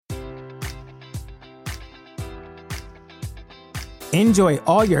Enjoy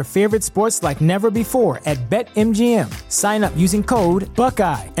all your favorite sports like never before at BetMGM. Sign up using code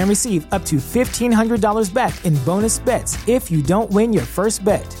Buckeye and receive up to $1,500 back in bonus bets if you don't win your first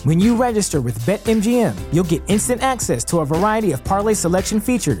bet. When you register with BetMGM, you'll get instant access to a variety of parlay selection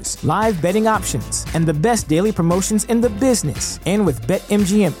features, live betting options, and the best daily promotions in the business. And with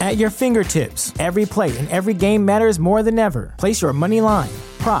BetMGM at your fingertips, every play and every game matters more than ever. Place your money line,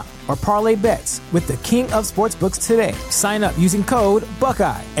 prop, or parlay bets with the king of sportsbooks today. Sign up using code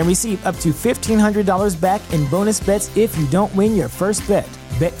Buckeye and receive up to $1,500 back in bonus bets if you don't win your first bet.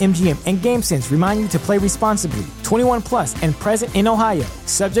 BetMGM and GameSense remind you to play responsibly. 21 plus and present in Ohio,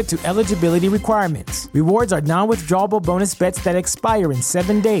 subject to eligibility requirements. Rewards are non-withdrawable bonus bets that expire in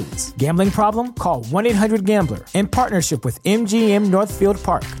 7 days. Gambling problem? Call 1-800-GAMBLER. In partnership with MGM Northfield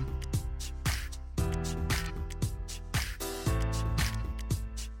Park.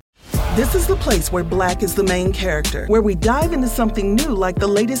 This is the place where Black is the main character, where we dive into something new like the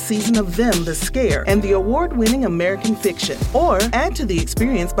latest season of Them, The Scare, and the award-winning American Fiction. Or add to the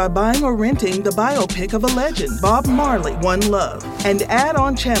experience by buying or renting the biopic of a legend, Bob Marley, One Love. And add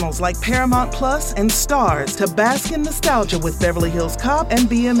on channels like Paramount Plus and Stars to bask in nostalgia with Beverly Hills Cop and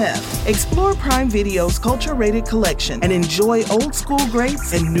BMF. Explore Prime Video's culture-rated collection and enjoy old school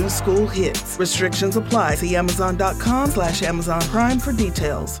greats and new school hits. Restrictions apply. See Amazon.com/Amazon Prime for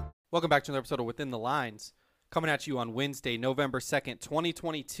details. Welcome back to another episode of Within the Lines, coming at you on Wednesday, November 2nd,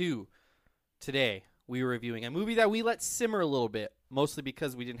 2022. Today, we are reviewing a movie that we let simmer a little bit, mostly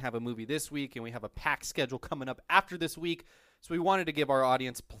because we didn't have a movie this week, and we have a packed schedule coming up after this week, so we wanted to give our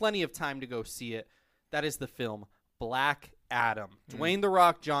audience plenty of time to go see it. That is the film Black Adam. Dwayne "The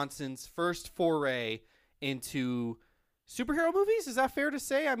Rock" Johnson's first foray into superhero movies? Is that fair to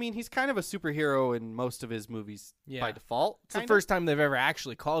say? I mean, he's kind of a superhero in most of his movies by default. It's the first time they've ever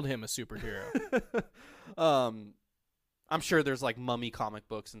actually called him a superhero. I'm sure there's like Mummy comic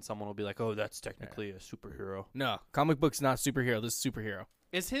books and someone will be like, oh, that's technically a superhero. No, comic book's not superhero. This is superhero.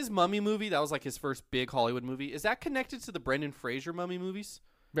 Is his Mummy movie, that was like his first big Hollywood movie, is that connected to the Brendan Fraser Mummy movies?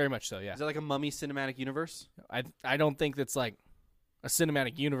 Very much so, yeah. Is that like a Mummy cinematic universe? I don't think that's like a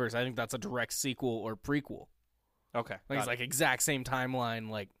cinematic universe. I think that's a direct sequel or prequel. Okay. Like it's like exact same timeline,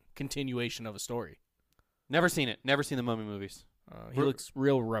 like continuation of a story. Never seen it. Never seen the Mummy movies. He looks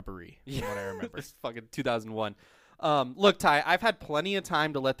real rubbery from what I remember. It's fucking 2001. Look, Ty, I've had plenty of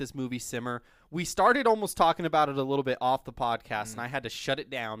time to let this movie simmer. We started almost talking about it a little bit off the podcast, and I had to shut it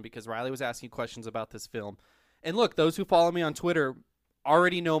down because Riley was asking questions about this film. And look, those who follow me on Twitter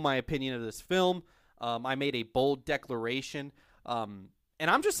already know my opinion of this film. I made a bold declaration. And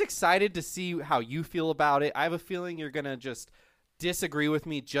I'm just excited to see how you feel about it. I have a feeling you're going to just disagree with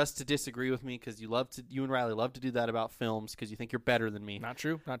me just to disagree with me because you and Riley love to do that about films because you think you're better than me. Not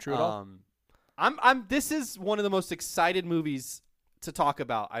true. Not true at all. This is one of the most excited movies to talk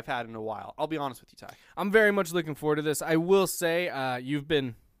about I've had in a while. I'll be honest with you, Ty. I'm very much looking forward to this. I will say you've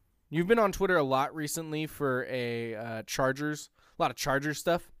been on Twitter a lot recently for a lot of Chargers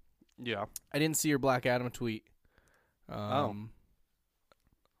stuff. Yeah. I didn't see your Black Adam tweet.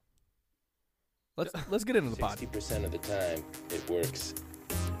 Let's get into the pod. 60% of the time, it works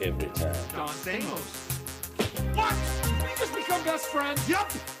every time. Don Stamos. What? We just become best friends?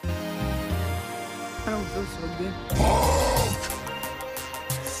 Yep. I don't feel so good.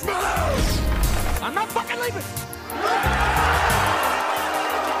 Smash! I'm not fucking leaving.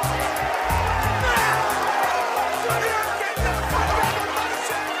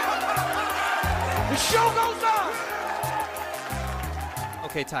 The show goes on.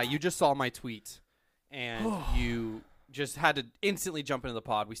 Okay, Ty, you just saw my tweet, and you just had to instantly jump into the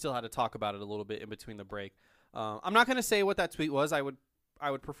pod. We still had to talk about it a little bit in between the break. I'm not going to say what that tweet was. I would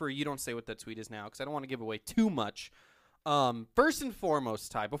prefer you don't say what that tweet is now because I don't want to give away too much. First and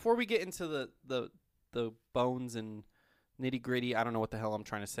foremost, Ty, before we get into the bones and nitty-gritty, I don't know what the hell I'm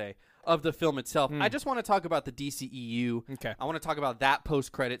trying to say, of the film itself, I just want to talk about the DCEU. Okay. I want to talk about that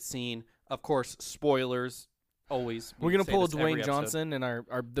post-credit scene. Of course, spoilers. Always. We're going to pull Dwayne Johnson, and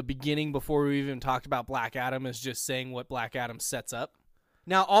the beginning before we even talked about Black Adam is just saying what Black Adam sets up.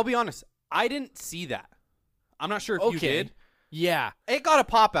 Now, I'll be honest. I didn't see that. I'm not sure if you did. Yeah. It got a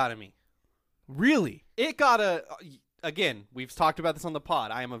pop out of me. Really? It got again, we've talked about this on the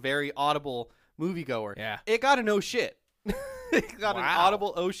pod. I am a very audible moviegoer. Yeah. It got a no shit. It got an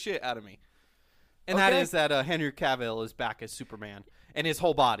audible oh shit out of me. And that is that Henry Cavill is back as Superman. And his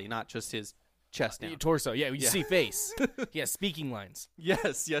whole body, not just his chest down. Torso, yeah. You see face. Yeah, speaking lines.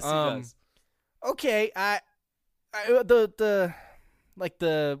 Yes, he does. Okay, the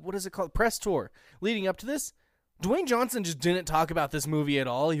what is it called? Press tour leading up to this. Dwayne Johnson just didn't talk about this movie at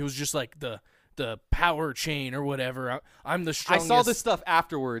all. He was just like the the power chain or whatever. I'm the strongest. I saw this stuff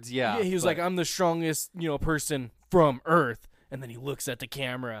afterwards. Yeah, he was like, I'm the strongest, person from Earth, and then he looks at the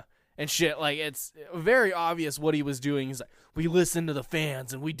camera and shit. Like, it's very obvious what he was doing. He's like, we listened to the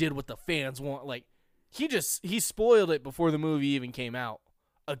fans and we did what the fans want. Like, he spoiled it before the movie even came out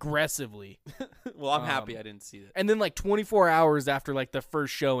aggressively. Well, I'm happy I didn't see that. And then like 24 hours after like the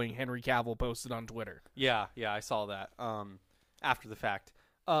first showing, Henry Cavill posted on Twitter. Yeah, I saw that. After the fact,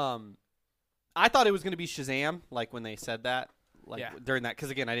 I thought it was going to be Shazam. Like when they said that, during that,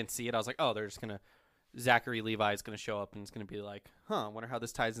 because again I didn't see it. I was like, oh, they're just gonna Zachary Levi is going to show up and it's going to be like, I wonder how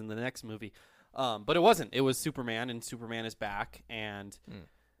this ties in the next movie. But it wasn't. It was Superman, and Superman is back, and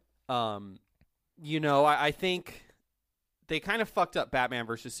I think they kind of fucked up Batman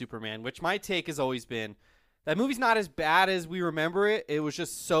versus Superman, which my take has always been that movie's not as bad as we remember it. It was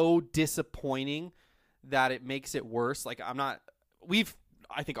just so disappointing that it makes it worse. Like, I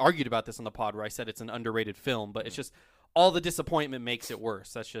think, argued about this on the pod where I said it's an underrated film, but it's just all the disappointment makes it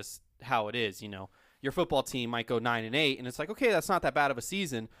worse. That's just how it is, Your football team might go 9-8, and it's like, okay, that's not that bad of a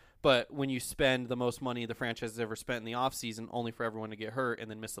season. But when you spend the most money the franchise has ever spent in the offseason only for everyone to get hurt and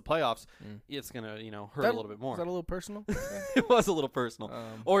then miss the playoffs, it's going to, hurt a little bit more. Is that a little personal? It was a little personal.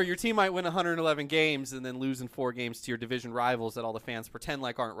 Or your team might win 111 games and then lose in 4 games to your division rivals that all the fans pretend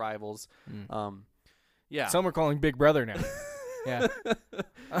like aren't rivals. Yeah. Some are calling Big Brother now. Yeah.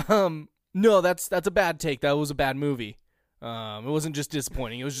 No, that's a bad take. That was a bad movie. It wasn't just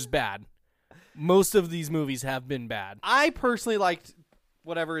disappointing. It was just bad. Most of these movies have been bad. I personally liked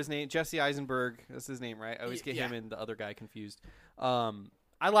whatever his name, Jesse Eisenberg. That's his name, right? I always get him and the other guy confused.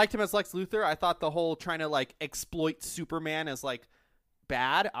 I liked him as Lex Luthor. I thought the whole trying to exploit Superman as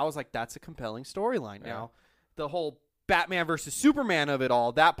bad. I was like, that's a compelling storyline. Yeah. Now, the whole Batman versus Superman of it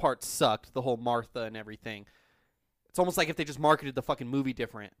all, that part sucked. The whole Martha and everything. It's almost like if they just marketed the fucking movie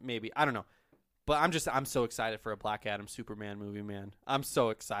different, maybe. I don't know. But I'm so excited for a Black Adam Superman movie, man. I'm so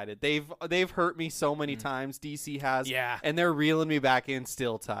excited. They've hurt me so many times. DC has, and they're reeling me back in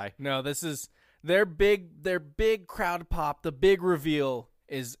still, Ty. No, this is their big crowd pop. The big reveal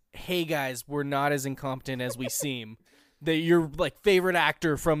is, hey guys, we're not as incompetent as we seem. That your favorite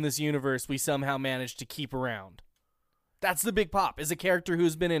actor from this universe we somehow managed to keep around. That's the big pop. Is a character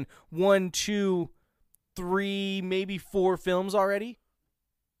who's been in 1, 2, 3, maybe 4 films already.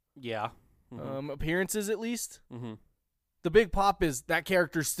 Yeah. Appearances at least. Mm-hmm. The big pop is that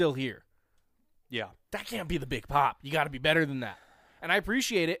character's still here. Yeah. That can't be the big pop. You got to be better than that. And I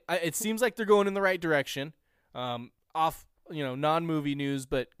appreciate it. It seems like they're going in the right direction. Off, non-movie news,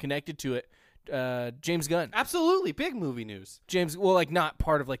 but connected to it. James Gunn. Absolutely. Big movie news. James, not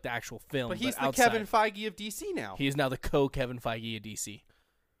part of the actual film. But he's the outside. Kevin Feige of DC now. He is now the co-Kevin Feige of DC.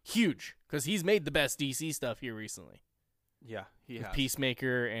 Huge. Because he's made the best DC stuff here recently. Yeah, he has.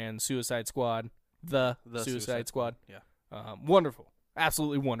 Peacemaker and Suicide Squad. The Suicide Squad. Yeah. Wonderful.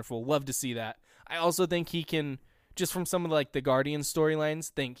 Absolutely wonderful. Love to see that. I also think he can, just from some of the Guardians storylines,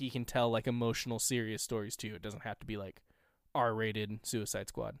 think he can tell emotional, serious stories too. It doesn't have to be R-rated Suicide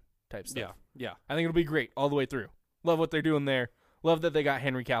Squad type stuff. Yeah. I think it'll be great all the way through. Love what they're doing there. Love that they got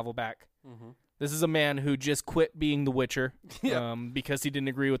Henry Cavill back. Mm-hmm. This is a man who just quit being The Witcher because he didn't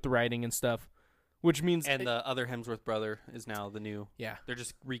agree with the writing and stuff. Which means... And the other Hemsworth brother is now the new... Yeah. They're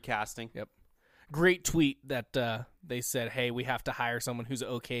just recasting. Yep. Great tweet that they said, hey, we have to hire someone who's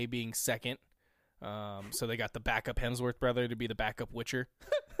okay being second. So they got the backup Hemsworth brother to be the backup Witcher.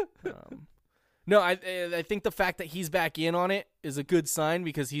 No, I think the fact that he's back in on it is a good sign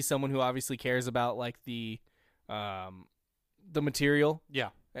because he's someone who obviously cares about the material. Yeah.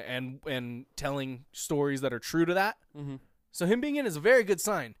 And telling stories that are true to that. Mm-hmm. So him being in is a very good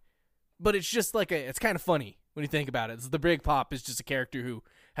sign. But it's just it's kind of funny when you think about it. The Big Pop is just a character who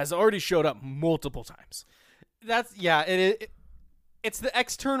has already showed up multiple times. It's the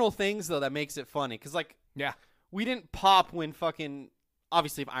external things though that makes it funny because we didn't pop when fucking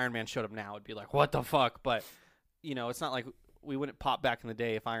obviously if Iron Man showed up now it'd be like what the fuck, but it's not like we wouldn't pop back in the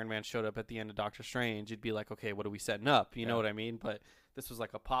day if Iron Man showed up at the end of Doctor Strange. You'd be like, okay, what are we setting up? You know what I mean? But this was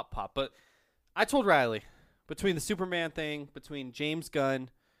like a pop. But I told Riley between the Superman thing, between James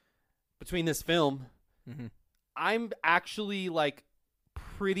Gunn. Between this film, I'm actually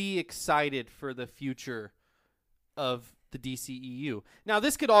pretty excited for the future of the DCEU. Now,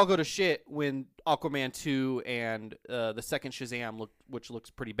 this could all go to shit when Aquaman 2 and the second Shazam, which looks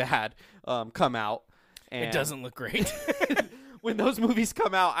pretty bad, come out. And it doesn't look great. When those movies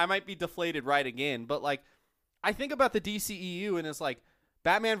come out, I might be deflated right again. But I think about the DCEU and it's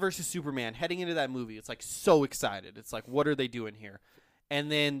Batman versus Superman heading into that movie. It's so excited. It's what are they doing here?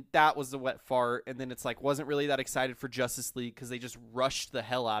 And then that was the wet fart. And then it's like, wasn't really that excited for Justice League because they just rushed the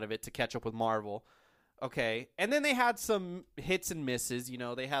hell out of it to catch up with Marvel. Okay. And then they had some hits and misses. You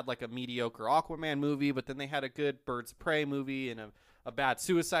know, they had like a mediocre Aquaman movie, but then they had a good Birds of Prey movie and a bad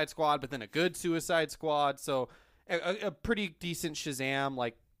Suicide Squad, but then a good Suicide Squad. So a pretty decent Shazam.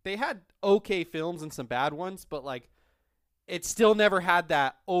 Like, they had okay films and some bad ones, but like, it still never had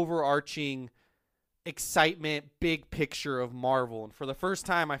that overarching excitement, big picture of Marvel. And for the first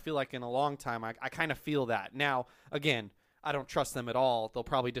time, I feel like in a long time, I kind of feel that. Now, again, I don't trust them at all. They'll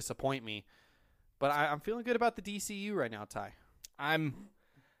probably disappoint me. But I'm feeling good about the DCU right now, Ty.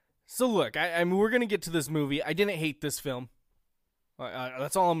 So look, I'm we're going to get to this movie. I didn't hate this film.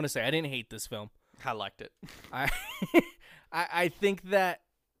 That's all I'm going to say. I didn't hate this film. I liked it. I think that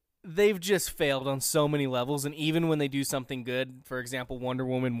they've just failed on so many levels, and even when they do something good, for example, Wonder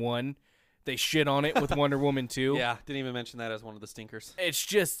Woman 1, they shit on it with Wonder Woman 2. Yeah, didn't even mention that as one of the stinkers.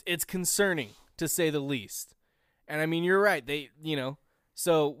 It's concerning, to say the least. And I mean, you're right.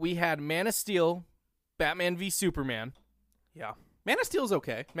 So we had Man of Steel, Batman v Superman. Yeah. Man of Steel's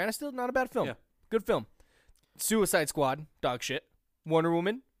okay. Man of Steel, not a bad film. Yeah. Good film. Suicide Squad, dog shit. Wonder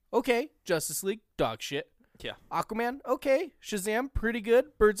Woman, okay. Justice League, dog shit. Yeah. Aquaman, okay. Shazam, pretty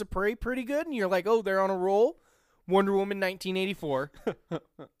good. Birds of Prey, pretty good. And you're like, oh, they're on a roll. Wonder Woman 1984.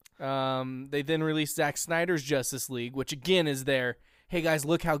 They then released Zack Snyder's Justice League, which again is their, hey guys,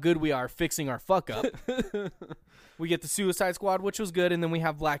 look how good we are fixing our fuck up. We get the Suicide Squad, which was good, and then we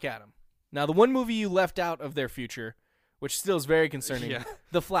have Black Adam. Now, the one movie you left out of their future, which still is very concerning,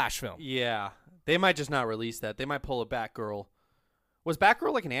 the Flash film. Yeah. They might just not release that. They might pull a Batgirl. Was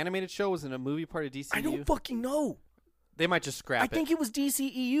Batgirl like an animated show? Was it a movie part of DCU? I don't fucking know. They might just scrap it. I think it was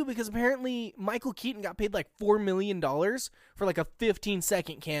DCEU because apparently Michael Keaton got paid like $4 million for like a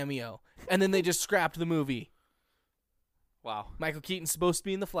 15-second cameo, and then they just scrapped the movie. Wow. Michael Keaton's supposed to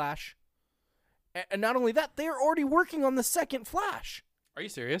be in The Flash. And not only that, they're already working on the second Flash. Are you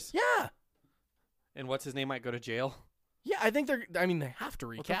serious? Yeah. And what's his name might go to jail? Yeah, I think they have to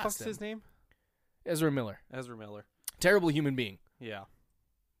recast What the fuck's him. his name? Ezra Miller. Ezra Miller. Terrible human being. Yeah.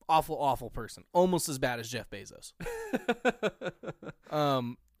 Awful, awful person. Almost as bad as Jeff Bezos.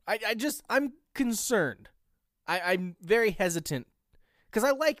 I'm concerned. I'm very hesitant because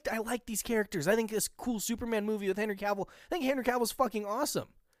I like these characters. I think this cool Superman movie with Henry Cavill. I think Henry Cavill's fucking awesome.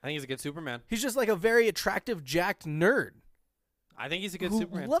 I think he's a good Superman. He's just like a very attractive, jacked nerd. I think he's a good who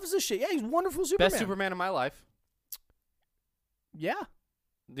Superman. Loves this shit. Yeah, he's a wonderful Superman. Best Superman in my life. Yeah.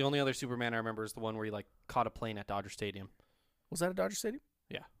 The only other Superman I remember is the one where he like caught a plane at Dodger Stadium. Was that at Dodger Stadium?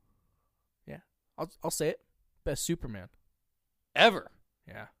 Yeah. Yeah. I'll say it. Best Superman. Ever.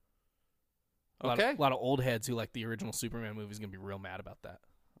 Yeah. Okay. A lot of old heads who like the original Superman movie is going to be real mad about that.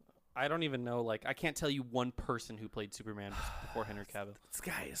 I don't even know. Like, I can't tell you one person who played Superman before Henry Cavill.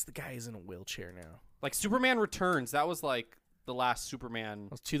 The guy is in a wheelchair now. Like, Superman Returns, that was like the last Superman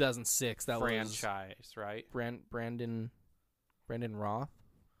That was 2006. That franchise, right? Brandon Roth.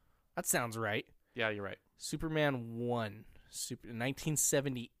 That sounds right. Yeah, you're right. Superman 1.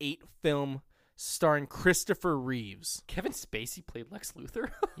 1978 film starring Christopher Reeves. Kevin Spacey played Lex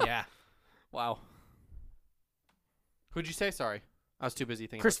Luthor? Yeah. Wow. Who'd you say? Sorry. I was too busy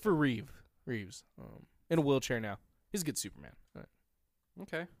thinking. Christopher Reeves. In a wheelchair now. He's a good Superman. All right.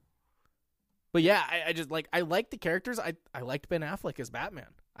 Okay. But yeah, I just like the characters. I liked Ben Affleck as Batman.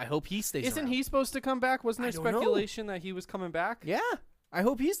 I hope he stays around. Isn't he supposed to come back? Wasn't there I don't know. speculation that he was coming back? Yeah. I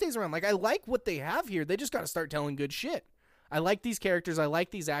hope he stays around. Like, I like what they have here. They just got to start telling good shit. I like these characters. I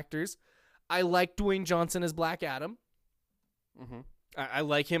like these actors. I like Dwayne Johnson as Black Adam. Mm-hmm. I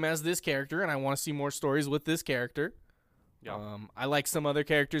like him as this character, and I want to see more stories with this character. Yeah. I like some other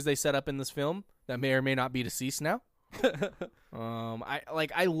characters they set up in this film that may or may not be deceased now. I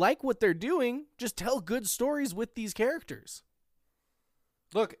like what they're doing. Just tell good stories with these characters.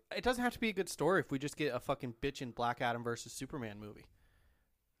 Look, it doesn't have to be a good story if we just get a fucking bitchin' Black Adam versus Superman movie.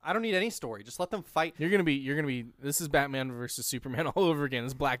 I don't need any story. Just let them fight. You're gonna be. This is Batman versus Superman all over again.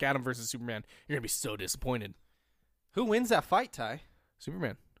 This is Black Adam versus Superman. You're gonna be so disappointed. Who wins that fight, Ty?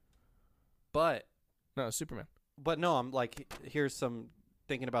 Superman. But Superman. But no, I'm like, here's some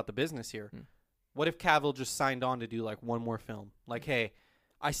thinking about the business here. What if Cavill just signed on to do like one more film? Like, hey,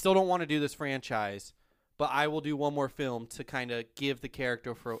 I still don't want to do this franchise, but I will do one more film to kind of give the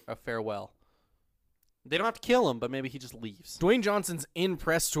character for a farewell. They don't have to kill him, but maybe he just leaves. Dwayne Johnson's in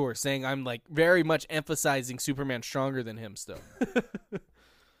press tour saying I'm like very much emphasizing Superman stronger than him still.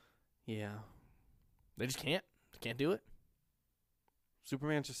 Yeah. They just can't. They can't do it.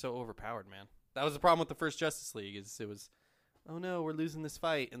 Superman's just so overpowered, man. That was the problem with the first Justice League. Is it was, oh no, we're losing this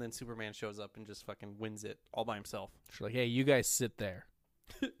fight, and then Superman shows up and just fucking wins it all by himself. She's like, hey, you guys sit there.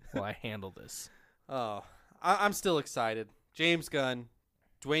 while I handle this. Oh, I'm still excited. James Gunn,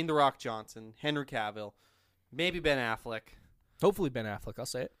 Dwayne The Rock Johnson, Henry Cavill, maybe Ben Affleck. Hopefully Ben Affleck, I'll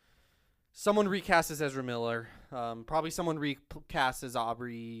say it. Someone recast as Ezra Miller. Probably someone recast as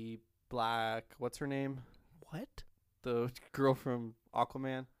Aubrey Black. What's her name? What? The girl from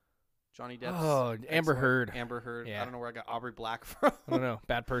Aquaman. Johnny Depp's Oh, Amber ex-wife. Heard. Amber Heard. Yeah. I don't know where I got Aubrey Black from. I don't know.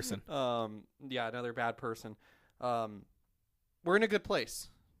 Bad person. Yeah, another bad person. We're in a good place,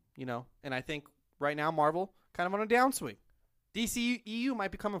 and I think right now Marvel kind of on a downswing. DC EU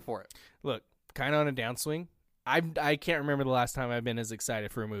might be coming for it. Look, kind of on a downswing. I can't remember the last time I've been as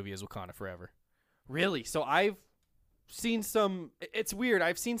excited for a movie as Wakanda Forever. Really? So I've seen some. It's weird.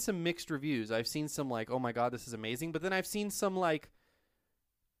 I've seen some mixed reviews. I've seen some like, oh my god, this is amazing. But then I've seen some like,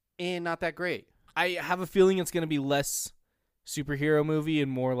 not that great. I have a feeling it's going to be less superhero movie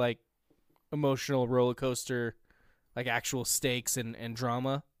and more like emotional roller coaster, like actual stakes and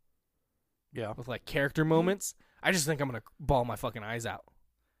drama. Yeah. With like character moments. I just think I'm going to bawl my fucking eyes out.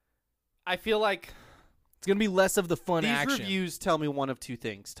 I feel like it's going to be less of the fun these action. reviews tell me one of two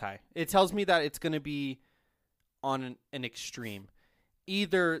things, Ty. It tells me that it's going to be on an extreme.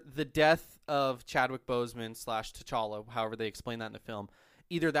 Either the death of Chadwick Boseman / T'Challa, however they explain that in the film,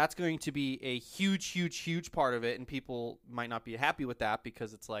 either that's going to be a huge, huge, huge part of it, and people might not be happy with that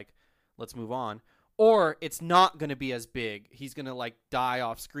because it's like, let's move on. Or it's not going to be as big. He's going to like die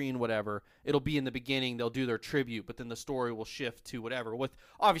off screen, whatever. It'll be in the beginning. They'll do their tribute, but then the story will shift to whatever. With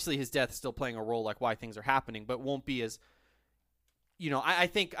obviously his death still playing a role, like why things are happening, but won't be as, I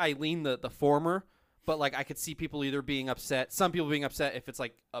think I lean the former, but like I could see people either being upset, some people being upset if it's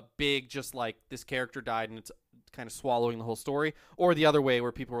like a big, just like this character died and it's kind of swallowing the whole story, or the other way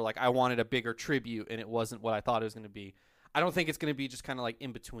where people were like, I wanted a bigger tribute and it wasn't what I thought it was going to be. I don't think it's going to be just kind of like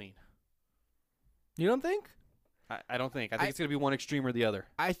in between. You don't think? I don't think. I think it's going to be one extreme or the other.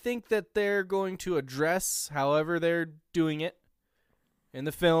 I think that they're going to address however they're doing it in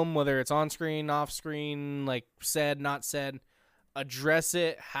the film, whether it's on screen, off screen, like said, not said, address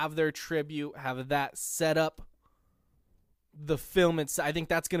it, have their tribute, have that set up the film. I think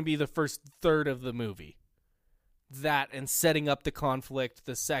that's going to be the first third of the movie. That and setting up the conflict.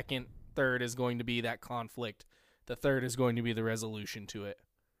 The second third is going to be that conflict. The third is going to be the resolution to it.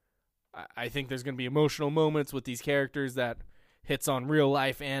 I think there's going to be emotional moments with these characters that hits on real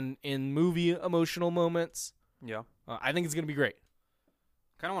life and in movie emotional moments. Yeah. I think it's going to be great.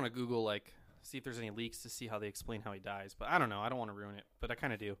 Kind of want to Google, like, see if there's any leaks to see how they explain how he dies. But I don't know. I don't want to ruin it, but I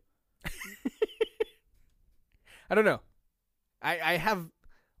kind of do. I don't know. I have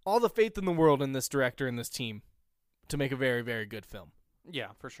all the faith in the world in this director and this team to make a very, very good film.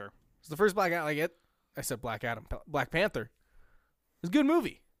 Yeah, for sure. It's the first Black Panther. It's a good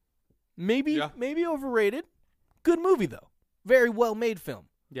movie. Maybe overrated. Good movie, though. Very well-made film.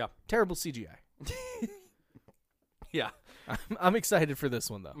 Yeah. Terrible CGI. Yeah. I'm excited for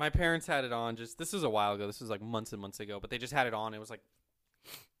this one, though. My parents had it on this was a while ago. This was like months and months ago, but they just had it on. It was like,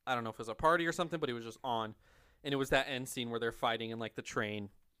 I don't know if it was a party or something, but it was just on. And it was that end scene where they're fighting in like the train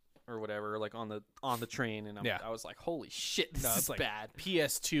or whatever, like on the train. And I was like, holy shit, this is like bad.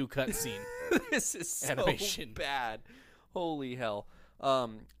 PS2 cutscene. This is so animation. Bad. Holy hell. I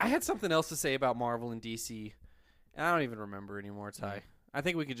had something else to say about Marvel and DC, and I don't even remember anymore, Ty. I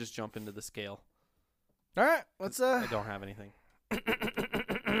think we could just jump into the scale. All right, let's I don't have anything.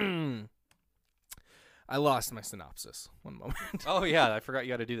 I lost my synopsis. One moment. Oh yeah, I forgot you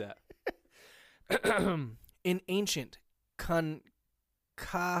got to do that. In ancient Canada.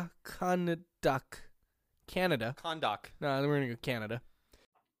 Kondak. No, we're gonna go Canada.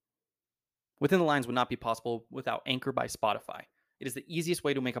 Within the Lines would not be possible without Anchor by Spotify. It is the easiest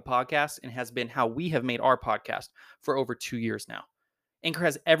way to make a podcast and has been how we have made our podcast for over 2 years now. Anchor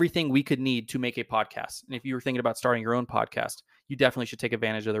has everything we could need to make a podcast. And if you were thinking about starting your own podcast, you definitely should take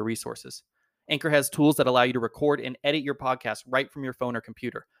advantage of their resources. Anchor has tools that allow you to record and edit your podcast right from your phone or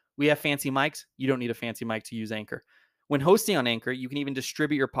computer. We have fancy mics. You don't need a fancy mic to use Anchor. When hosting on Anchor, you can even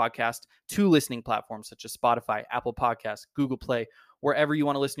distribute your podcast to listening platforms such as Spotify, Apple Podcasts, Google Play, wherever you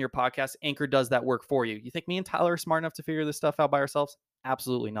want to listen to your podcast. Anchor does that work for you. You think me and Tyler are smart enough to figure this stuff out by ourselves?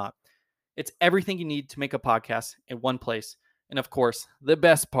 Absolutely not. It's everything you need to make a podcast in one place. And of course, the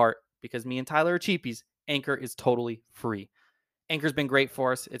best part, because me and Tyler are cheapies, Anchor is totally free. Anchor's been great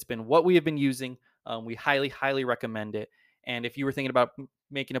for us. It's been what we have been using. We highly, highly recommend it. And if you were thinking about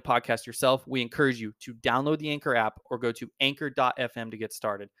making a podcast yourself, we encourage you to download the Anchor app or go to anchor.fm to get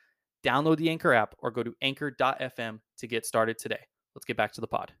started. Download the Anchor app or go to anchor.fm to get started today. Let's get back to the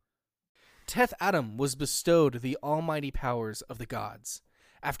pod. Teth Adam was bestowed the almighty powers of the gods.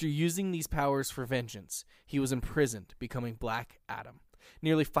 After using these powers for vengeance, he was imprisoned, becoming Black Adam.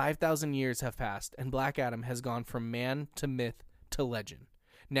 Nearly 5,000 years have passed, and Black Adam has gone from man to myth to legend.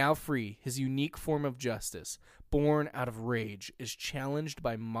 Now free, his unique form of justice, born out of rage, is challenged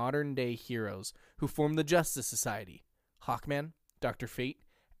by modern-day heroes who form the Justice Society: Hawkman, Dr. Fate,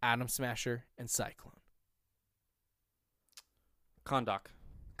 Atom Smasher, and Cyclone. Kondak.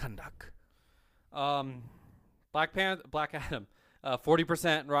 Black Adam.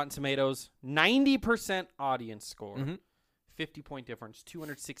 40% Rotten Tomatoes, 90% audience score, 50-point difference,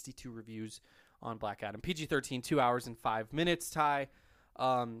 262 reviews on Black Adam. PG-13, 2 hours and 5 minutes. Ty,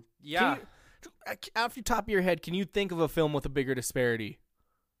 yeah. Off the top of your head, can you think of a film with a bigger disparity,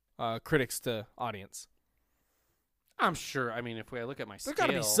 critics to audience? I'm sure. I mean, if we look at my scale, There's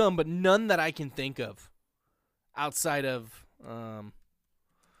got to be some, but none that I can think of outside of.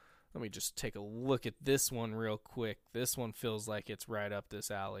 Let me just take a look at this one real quick. This one feels like it's right up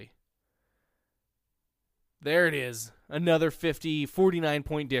this alley. There it is. Another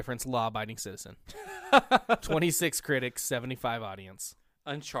 49-point difference, law-abiding citizen. 26 critics, 75 audience.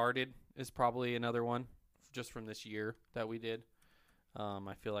 Uncharted is probably another one just from this year that we did.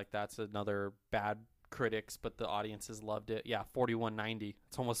 I feel like that's another bad critics, but the audiences loved it. Yeah, 4190.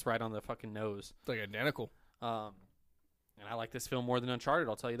 It's almost right on the fucking nose. It's like identical. And I like this film more than Uncharted,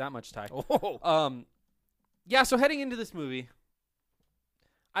 I'll tell you that much, Ty. Oh. Yeah, so heading into this movie,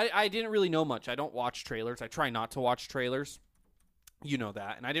 I didn't really know much. I don't watch trailers. I try not to watch trailers. You know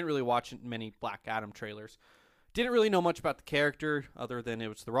that. And I didn't really watch many Black Adam trailers. Didn't really know much about the character other than it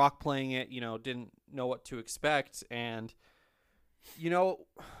was The Rock playing it. Didn't know what to expect. And,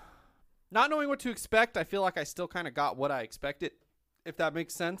 not knowing what to expect, I feel like I still kind of got what I expected, if that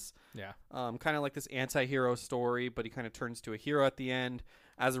makes sense. Yeah. Kind of like this anti-hero story, but he kind of turns to a hero at the end.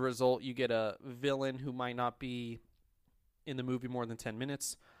 As a result, you get a villain who might not be in the movie more than 10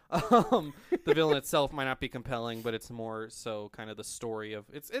 minutes. The villain itself might not be compelling, but it's more so kind of the story of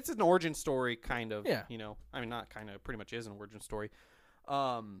it's an origin story kind of. Yeah. I mean, not kind of, pretty much is an origin story.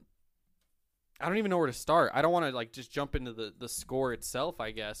 I don't even know where to start. I don't want to just jump into the score itself,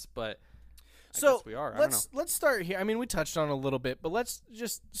 I guess, but I guess we are. Let's start here. I mean, we touched on it a little bit, but let's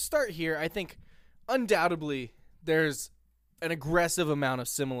just start here. I think undoubtedly there's an aggressive amount of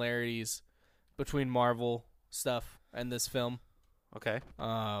similarities between Marvel stuff and this film. Okay.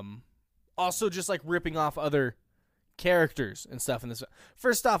 Also just ripping off other characters and stuff in this.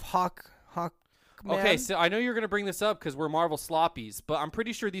 First off, Hawkman. Okay, so I know you're going to bring this up because we're Marvel sloppies, but I'm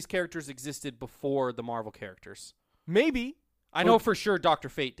pretty sure these characters existed before the Marvel characters. Maybe. I know for sure Dr.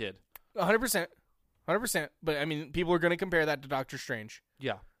 Fate did. 100%. 100%. But, I mean, people are going to compare that to Doctor Strange.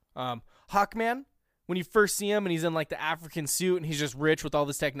 Yeah. Hawkman, when you first see him and he's in, the African suit and he's just rich with all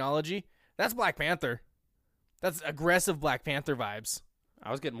this technology, that's Black Panther. That's aggressive Black Panther vibes.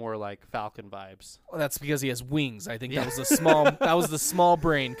 I was getting more like Falcon vibes. Well, that's because he has wings. I think that was the small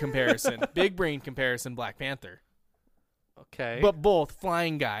brain comparison. Big brain comparison, Black Panther. Okay. But both,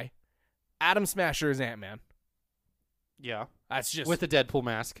 flying guy. Atom Smasher is Ant-Man. Yeah. That's just with a Deadpool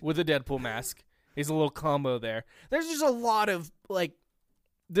mask. With a Deadpool mask. He's a little combo there. There's just a lot of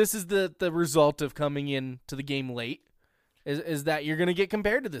this is the result of coming in to the game late. Is that you're gonna get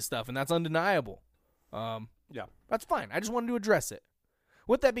compared to this stuff, and that's undeniable. Yeah. That's fine. I just wanted to address it.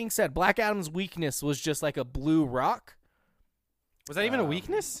 With that being said, Black Adam's weakness was just like a blue rock. Was that even a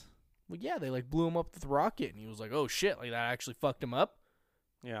weakness? Well, yeah, they blew him up with a rocket, and he was like, "Oh shit!" That actually fucked him up.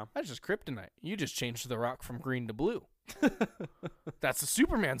 Yeah, that's just kryptonite. You just changed the rock from green to blue. That's the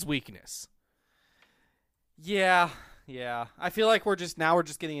Superman's weakness. Yeah. I feel like we're just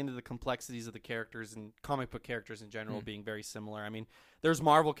getting into the complexities of the characters and comic book characters in general being very similar. I mean, there's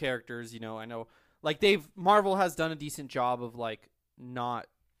Marvel characters, I know, Marvel has done a decent job of not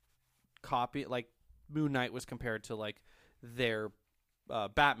copy. Moon Knight was compared to their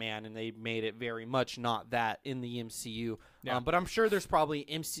Batman, and they made it very much not that in the MCU. Yeah. But I'm sure there's probably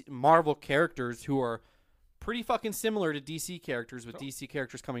Marvel characters who are pretty fucking similar to DC characters, with DC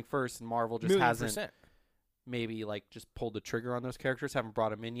characters coming first, and Marvel just hasn't maybe just pulled the trigger on those characters, haven't brought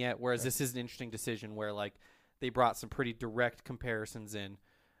them in yet. Whereas this is an interesting decision where they brought some pretty direct comparisons in.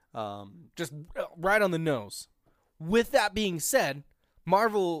 Just right on the nose. With that being said,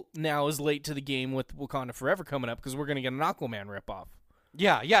 Marvel now is late to the game with Wakanda Forever coming up because we're going to get an Aquaman ripoff.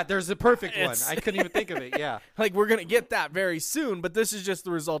 Yeah, there's a perfect one. I couldn't even think of it, yeah. We're going to get that very soon, but this is just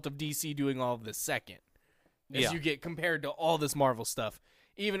the result of DC doing all of this second. As you get compared to all this Marvel stuff.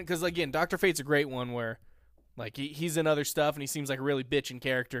 Even because, again, Dr. Fate's a great one where he's in other stuff and he seems like a really bitchin'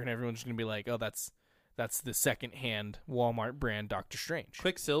 character, and everyone's just going to be like, oh, that's the second-hand Walmart brand Doctor Strange.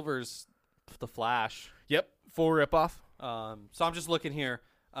 Quicksilver's the Flash. Yep, full ripoff. So I'm just looking here.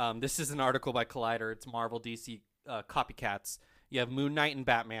 This is an article by Collider. It's Marvel DC copycats. You have Moon Knight and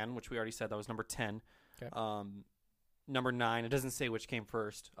Batman, which we already said that was number 10. Okay. Number 9, it doesn't say which came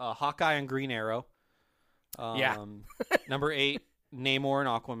first. Hawkeye and Green Arrow. Yeah. Number 8, Namor and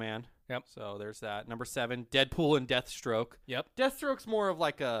Aquaman. Yep. So there's that. Number 7, Deadpool and Deathstroke. Yep. Deathstroke's more of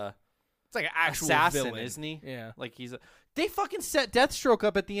like a It's like an actual assassin, villain. isn't he? Yeah. Like they fucking set Deathstroke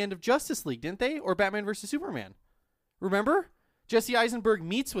up at the end of Justice League, didn't they? Or Batman vs Superman. Remember? Jesse Eisenberg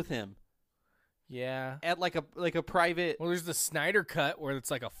meets with him Yeah. at like a private. Well, there's the Snyder cut where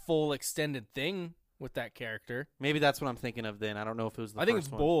it's like a full extended thing with that character. Maybe that's what I'm thinking of. Then I don't know if it was. I think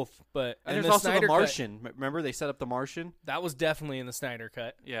it's one. both, but And in there's also Snyder the cut- Martian. Remember they set up the Martian? that was definitely in the Snyder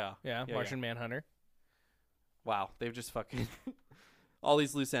cut. Yeah. Yeah, Martian Manhunter. Wow, they've just fucking all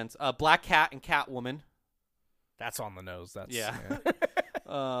these loose ends. Black Cat and Catwoman. That's on the nose. That's Yeah.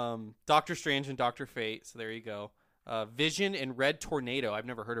 Doctor Strange and Doctor Fate. So there you go. Vision and Red Tornado. I've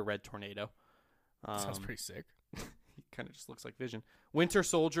never heard of Red Tornado. Sounds pretty sick. He kind of just looks like Vision. Winter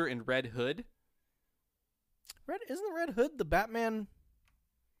Soldier and Red Hood. Isn't Red Hood the Batman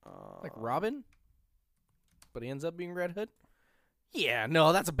like Robin? But he ends up being Red Hood? Yeah,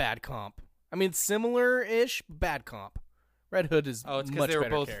 no, that's a bad comp. I mean, similar-ish, bad comp. Red Hood is Oh, it's much because they were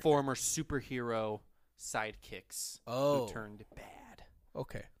better both character. former superhero sidekicks Oh. who turned bad.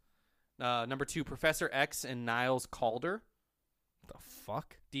 Okay. Number 2, Professor X and Niles Calder. The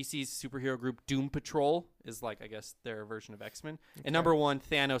fuck? DC's superhero group Doom Patrol is like, I guess, their version of X-Men. And number 1,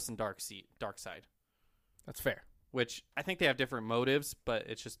 Thanos and Darkseid, That's fair. which I think they have different motives, but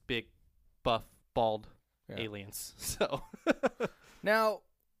it's just big, buff, bald Yeah. aliens. So Now,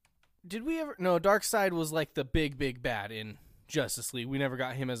 did we ever... No, Darkseid was like the big bad in Justice League. We never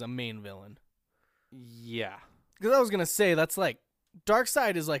got him as a main villain. yeah. Because I was going to say, that's like...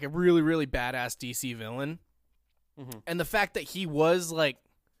 Darkseid is like a really, really badass DC villain. Mm-hmm. And the fact that he was like...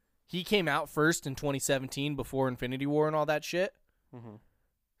 He came out first in 2017 before Infinity War and all that shit. Mm-hmm.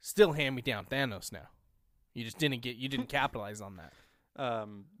 Still hand me down Thanos now. You just didn't capitalize on that.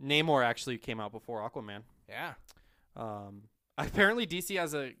 Namor actually came out before Aquaman. Yeah. Apparently, DC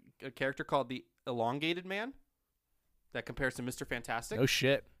has a character called the Elongated Man that compares to Mr. Fantastic. No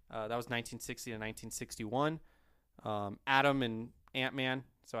shit. That was 1960 to 1961. Atom and Ant-Man.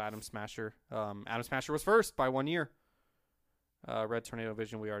 So Atom Smasher. Atom Smasher was first by 1 year. Red Tornado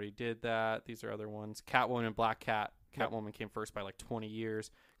Vision, we already did that. These are other ones. Catwoman and Black Cat. Catwoman came first by like 20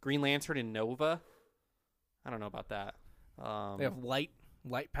 years. Green Lantern and Nova. I don't know about that. They have light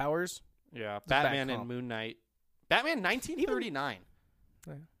powers. Yeah, a bad Batman and comp. Moon Knight. Batman 1939.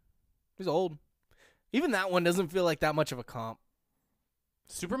 He's old. Even that one doesn't feel like that much of a comp.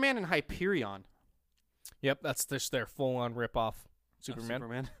 Superman and Hyperion. Yep, that's just their full-on rip-off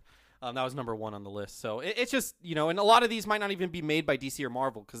Superman. That was number 1 on the list. So it's just, and a lot of these might not even be made by DC or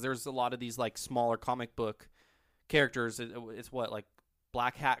Marvel because there's a lot of these like smaller comic book characters. It's what, like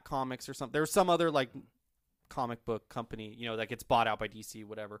Black Hat Comics or something. There's some other like comic book company, that gets bought out by DC,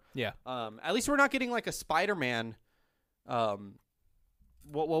 whatever. Yeah. At least we're not getting like a Spider-Man.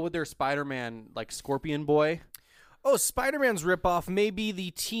 What would their Spider-Man, like Scorpion Boy? Oh, Spider-Man's ripoff may be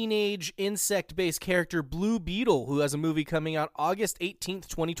the teenage insect-based character Blue Beetle, who has a movie coming out August 18th,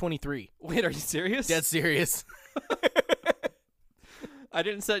 2023. Wait, are you serious? Dead serious. I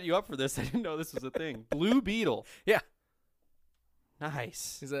didn't set you up for this. I didn't know this was a thing. Blue Beetle. Yeah.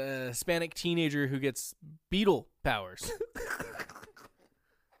 Nice. He's a Hispanic teenager who gets beetle powers.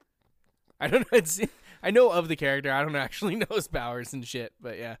 I don't know. I know of the character. I don't actually know his powers and shit,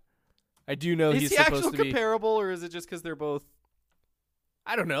 but yeah. I do know Is he's he supposed actual to be... comparable, or is it just because they're both...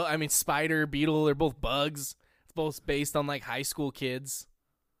 I don't know. I mean, spider, beetle, they're both bugs. It's both based on, like, high school kids.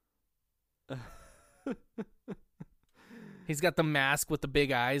 He's got the mask with the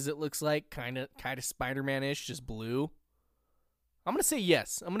big eyes, it looks like. Kind of Spider-Man-ish, just blue. I'm going to say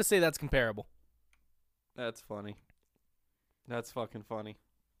yes. I'm going to say that's comparable. That's funny. That's fucking funny.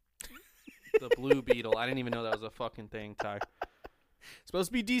 The Blue Beetle. I didn't even know that was a fucking thing, Ty.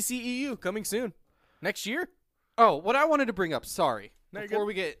 Supposed to be DCEU, coming soon. Next year? Oh, what I wanted to bring up, sorry, No, you're before good.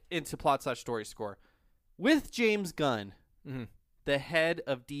 we get into plot/story score. With James Gunn, the head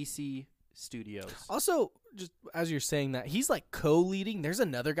of DC Studios. Also, just as you're saying that, he's like co-leading. There's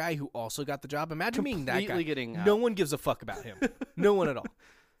another guy who also got the job. Imagine being that guy. Completely getting out. No one gives a fuck about him. No one at all.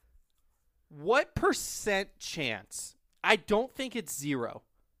 What % chance? I don't think it's 0.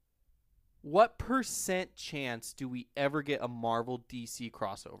 What % chance do we ever get a Marvel DC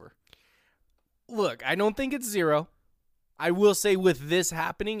crossover? Look, I don't think it's 0. I will say with this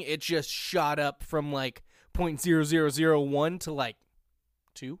happening, it just shot up from like 0.0001 to like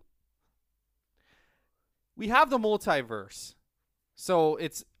 2. We have the multiverse. So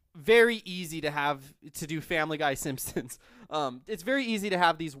it's very easy to do Family Guy Simpsons. It's very easy to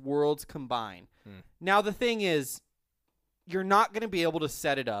have these worlds combine. Now the thing is, you're not going to be able to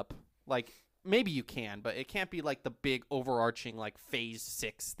set it up like maybe you can, but it can't be like the big overarching like Phase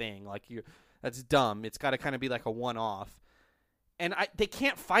 6 thing. Like that's dumb. It's got to kind of be like a one-off. And they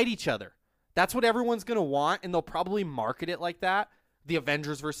can't fight each other. That's what everyone's going to want, and they'll probably market it like that. The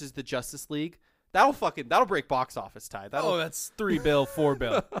Avengers versus the Justice League. That'll break box office, Ty. That's $3 bill, $4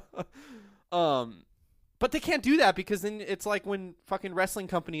 bill. But they can't do that because then it's like when fucking wrestling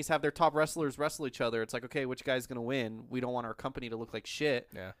companies have their top wrestlers wrestle each other. It's like, okay, which guy's going to win? We don't want our company to look like shit.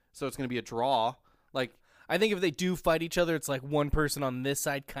 Yeah. So it's going to be a draw. Like, I think if they do fight each other, it's like one person on this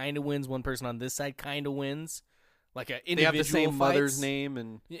side kind of wins, one person on this side kind of wins. Like a individual they have the same fights, mother's name,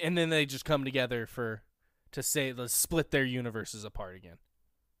 and then they just come together to split their universes apart again.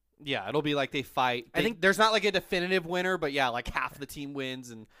 Yeah, it'll be like they fight. I think there's not like a definitive winner, but yeah, like half the team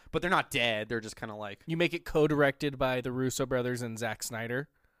wins, but they're not dead. They're just kind of like you make it co-directed by the Russo brothers and Zack Snyder,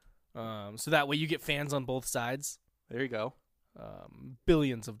 so that way you get fans on both sides. There you go.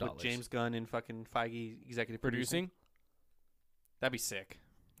 Billions of dollars. With James Gunn and fucking Feige executive producing. That'd be sick.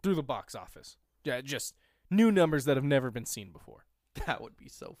 Through the box office. Yeah, just new numbers that have never been seen before. That would be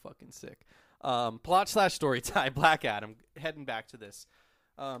so fucking sick. Plot/story tie. Black Adam. Heading back to this.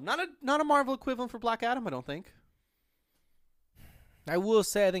 Not a Marvel equivalent for Black Adam, I don't think. I will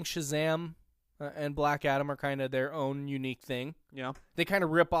say I think Shazam and Black Adam are kind of their own unique thing. Yeah. They kind of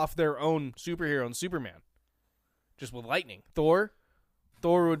rip off their own superhero and Superman. Just with lightning. Thor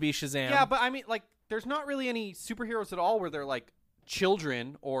would be Shazam. Yeah, but I mean, like, there's not really any superheroes at all where they're, like,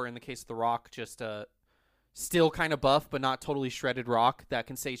 children, or in the case of The Rock, just still kind of buff but not totally shredded Rock that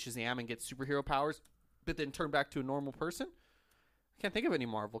can say Shazam and get superhero powers, but then turn back to a normal person. Can't think of any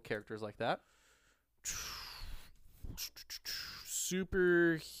Marvel characters like that.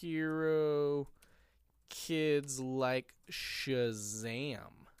 Superhero kids like Shazam.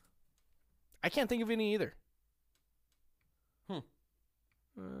 I can't think of any either.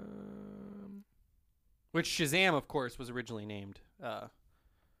 Which Shazam, of course, was originally named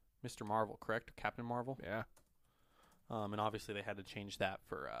Mr. Marvel, correct? Captain Marvel? Yeah. And obviously they had to change that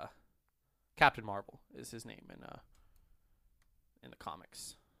for Captain Marvel is his name in the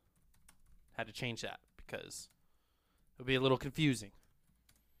comics. Had to change that because it would be a little confusing.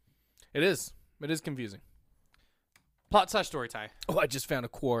 It is. It is confusing. Plot/story tie. Oh, I just found a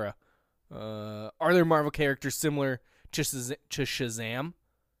Quora. Are there Marvel characters similar to Shazam?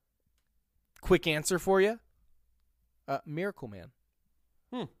 Quick answer for you. Miracle Man.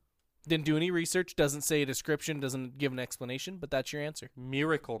 Didn't do any research. Doesn't say a description. Doesn't give an explanation. But that's your answer.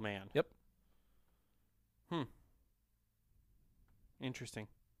 Miracle Man. Yep. Interesting.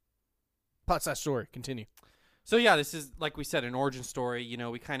 Plot/story. Continue. So yeah, this is, like we said, an origin story. You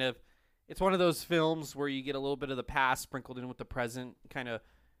know, it's one of those films where you get a little bit of the past sprinkled in with the present.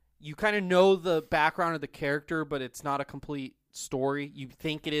 You kind of know the background of the character, but it's not a complete story. You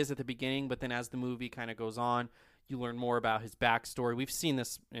think it is at the beginning, but then as the movie kind of goes on, you learn more about his backstory. We've seen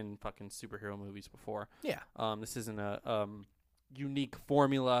this in fucking superhero movies before. Yeah. This isn't a unique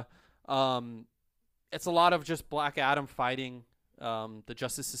formula. It's a lot of just Black Adam fighting the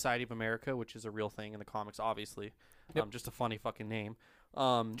Justice Society of America, which is a real thing in the comics, obviously. Yep. Just a funny fucking name.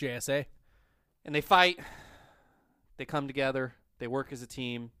 JSA. And they fight. They come together. They work as a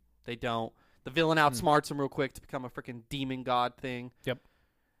team. They don't. The villain outsmarts them real quick to become a freaking demon god thing. Yep.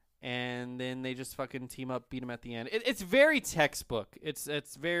 And then they just fucking team up, beat him at the end. It's very textbook. It's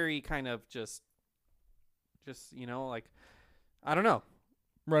very kind of just you know, like, I don't know.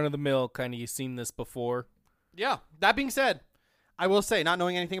 Run of the mill, kind of, you've seen this before. Yeah. That being said, I will say, not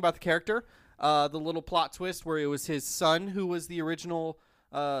knowing anything about the character, the little plot twist where it was his son who was the original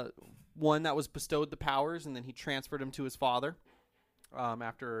one that was bestowed the powers, and then he transferred him to his father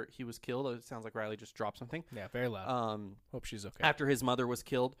after he was killed. It sounds like Riley just dropped something. Yeah, very loud. Hope she's okay. After his mother was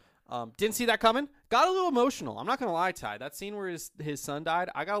killed. Didn't see that coming. Got a little emotional. I'm not going to lie, Ty. That scene where his son died,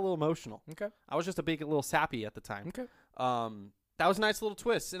 I got a little emotional. Okay. I was just a big little sappy at the time. Okay. That was a nice little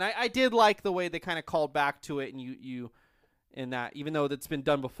twist. And I did like the way they kind of called back to it, and you in that, even though that's been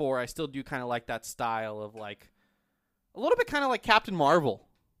done before, I still do kind of like that style of, like, a little bit kind of like Captain Marvel,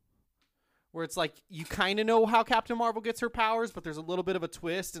 where it's like you kind of know how Captain Marvel gets her powers, but there's a little bit of a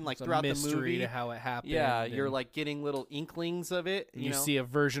twist, and like It's throughout a the mystery movie, to how it happened. yeah, you're and like getting little inklings of it. you know? see a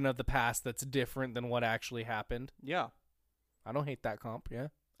version of the past that's different than what actually happened. Yeah, I don't hate that comp. Yeah.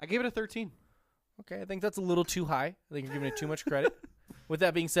 I gave it a 13. Okay, I think that's a little too high. I think you're giving it too much credit. With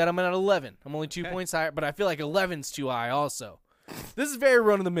that being said, I'm at 11. I'm only 2 points higher, but I feel like 11's too high also. This is very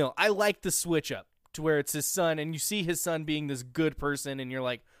run of the mill. I like the switch up to where it's his son, and you see his son being this good person, and you're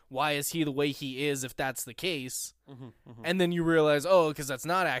like, why is he the way he is if that's the case? Mm-hmm. And then you realize, oh, because that's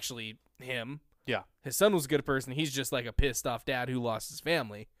not actually him. Yeah. His son was a good person. He's just like a pissed off dad who lost his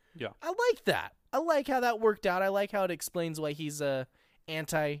family. Yeah. I like that. I like how that worked out. I like how it explains why he's a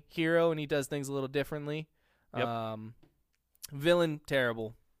anti-hero and he does things a little differently. Yep. Villain,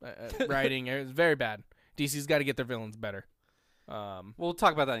 terrible. Writing, it's very bad. DC's got to get their villains better. We'll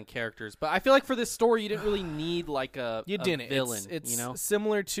talk about that in characters, but I feel like for this story, you didn't really need like a villain. It's you know,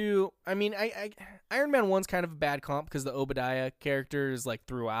 similar to. I mean, I Iron Man 1's kind of a bad comp because the Obadiah character is like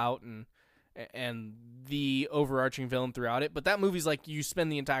throughout and the overarching villain throughout it. But that movie's like you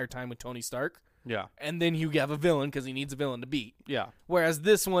spend the entire time with Tony Stark. Yeah. And then you have a villain because he needs a villain to beat. Yeah. Whereas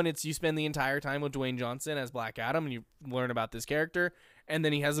this one, it's you spend the entire time with Dwayne Johnson as Black Adam, and you learn about this character, and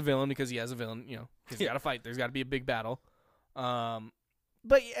then he has a villain because he has a villain. You know, he's got to fight. There's got to be a big battle.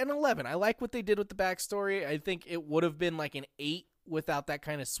 But an 11, I like what they did with the backstory. I think it would have been like an 8 without that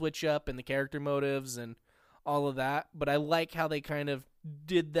kind of switch up and the character motives and all of that. But I like how they kind of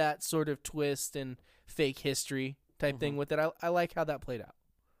did that sort of twist and fake history type thing with it. I like how that played out.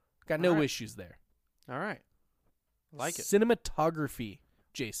 Got no issues there. All right. Like it. Cinematography,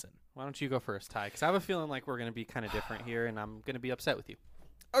 Jason. Why don't you go first, Ty? Because I have a feeling like we're going to be kind of different here, and I'm going to be upset with you.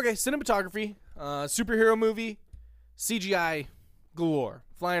 Okay, cinematography, superhero movie, CGI galore,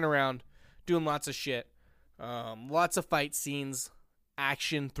 flying around, doing lots of shit, lots of fight scenes,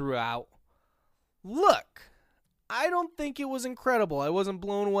 action throughout. Look, I don't think it was incredible. I wasn't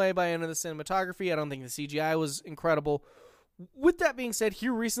blown away by any of the cinematography. I don't think the CGI was incredible. With that being said,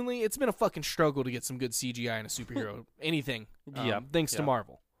 here recently, it's been a fucking struggle to get some good CGI in a superhero anything. Thanks to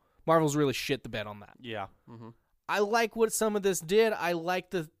Marvel. Marvel's really shit the bed on that. Yeah. Mm-hmm. I like what some of this did. I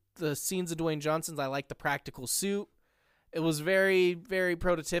like the scenes of Dwayne Johnson's. I like the practical suit. It was very, very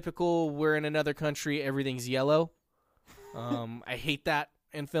prototypical. We're in another country. Everything's yellow. I hate that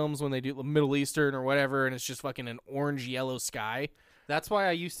in films when they do Middle Eastern or whatever, and it's just fucking an orange-yellow sky. That's why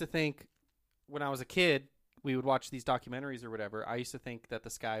I used to think when I was a kid, we would watch these documentaries or whatever. I used to think that the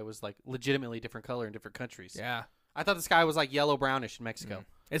sky was like legitimately different color in different countries. Yeah. I thought the sky was like yellow-brownish in Mexico.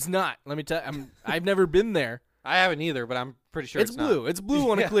 It's not. Let me tell you. I've never been there. I haven't either, but I'm pretty sure it's blue. Not. It's blue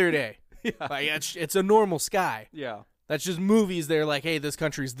on a clear day. Yeah. Like, it's a normal sky. Yeah. That's just movies. They're like, hey, this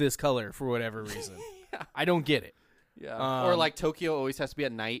country's this color for whatever reason. Yeah. I don't get it. Yeah. Or like Tokyo always has to be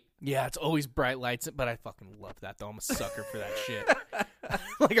at night. Yeah, it's always bright lights, but I fucking love that, though. I'm a sucker for that shit.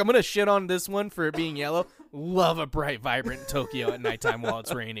 Like, I'm going to shit on this one for it being yellow. Love a bright, vibrant Tokyo at nighttime while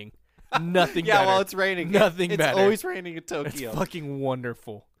it's raining. Nothing better. Yeah, while it's raining. Nothing better. It's always raining in Tokyo. It's fucking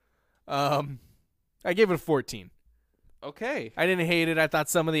wonderful. I gave it a 14. Okay. I didn't hate it. I thought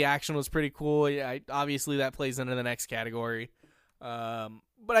some of the action was pretty cool. Yeah, obviously, that plays into the next category.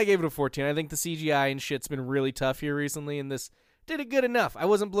 But I gave it a 14. I think the CGI and shit's been really tough here recently, and this did it good enough. I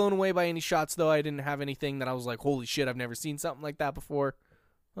wasn't blown away by any shots, though. I didn't have anything that I was like, holy shit, I've never seen something like that before.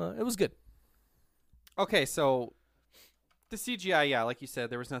 It was good. Okay, so the CGI, yeah, like you said,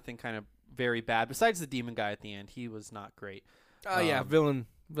 there was nothing kind of very bad. Besides the demon guy at the end, he was not great. Oh, yeah, villain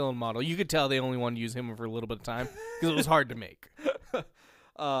model. You could tell they only wanted to use him for a little bit of time because it was hard to make. But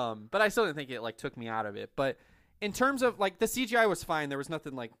I still didn't think it like took me out of it. But in terms of like the CGI was fine. There was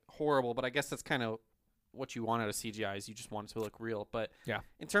nothing like horrible, but I guess that's kind of what you want out of CGI is you just want it to look real. But yeah,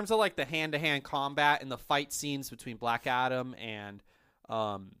 in terms of like the hand-to-hand combat and the fight scenes between Black Adam and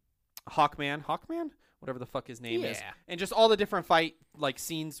Hawkman, whatever the fuck his name is, and just all the different fight like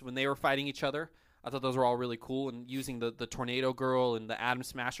scenes when they were fighting each other, I thought those were all really cool. And using the Tornado Girl and the Atom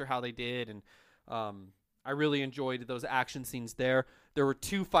Smasher, how they did, and I really enjoyed those action scenes there. There were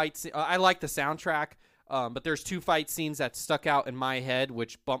 2 fights. I like the soundtrack. But there's 2 fight scenes that stuck out in my head,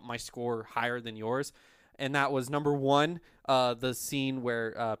 which bumped my score higher than yours. And that was number 1, the scene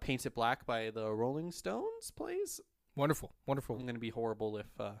where Paints It Black by the Rolling Stones plays. Wonderful. I'm going to be horrible if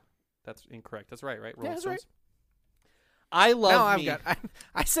that's incorrect. That's right? Rolling that's Stones. Right. I love me.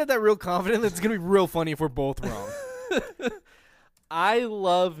 I said that real confident. It's going to be real funny if we're both wrong. I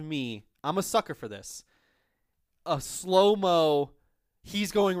love me. I'm a sucker for this. A slow-mo...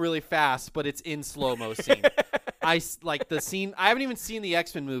 He's going really fast, but it's in slow-mo scene. I like the scene. I haven't even seen the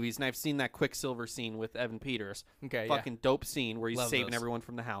X-Men movies, and I've seen that Quicksilver scene with Evan Peters. Okay, fucking dope scene where he's Love saving those. everyone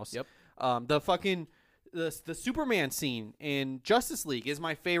from the house. Yep. The Superman scene in Justice League is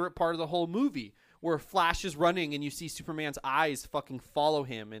my favorite part of the whole movie, where Flash is running and you see Superman's eyes fucking follow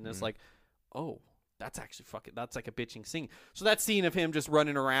him, and it's like, oh. That's like a bitching scene. So that scene of him just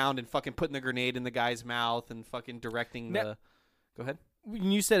running around and fucking putting the grenade in the guy's mouth and fucking directing the. Go ahead.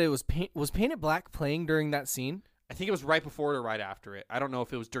 When you said it was Paint It Black playing during that scene? I think it was right before it or right after it. I don't know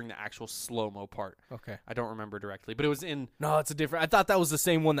if it was during the actual slow-mo part. Okay. I don't remember directly, but it was in. No, it's a different. I thought that was the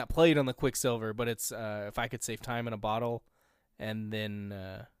same one that played on the Quicksilver, but it's If I Could Save Time in a Bottle, and then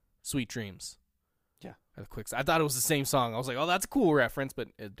Sweet Dreams. Yeah. The Quicksilver. I thought it was the same song. I was like, oh, that's a cool reference, but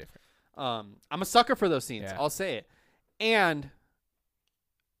it's different. I'm a sucker for those scenes. Yeah. I'll say it. And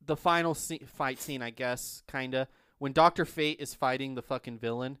the final fight scene, I guess, kind of, when Dr. Fate is fighting the fucking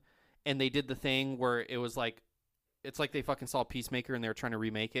villain, and they did the thing where it was like, it's like they fucking saw Peacemaker and they were trying to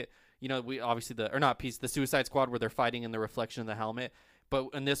remake it. You know, we obviously the Suicide Squad where they're fighting in the reflection of the helmet. But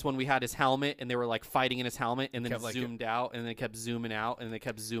in this one, we had his helmet and they were like fighting in his helmet, and then it zoomed out, and then it kept zooming out, and then it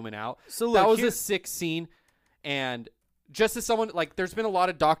kept zooming out. So look, that was a sick scene. And just as someone, like, there's been a lot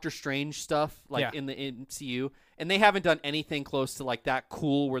of Doctor Strange stuff, like, in the MCU, and they haven't done anything close to, like, that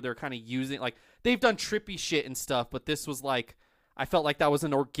cool where they're kind of using, like, they've done trippy shit and stuff, but this was, like, I felt like that was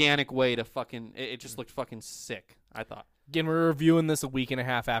an organic way to fucking, it just looked fucking sick, I thought. Again, we're reviewing this a week and a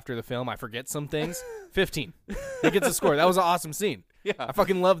half after the film. I forget some things. 15. He gets a score. That was an awesome scene. Yeah. I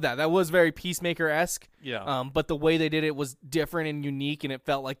fucking love that. That was very Peacemaker-esque. Yeah. But the way they did it was different and unique, and it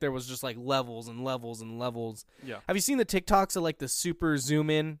felt like there was just like levels and levels and levels. Yeah. Have you seen the TikToks of like the super zoom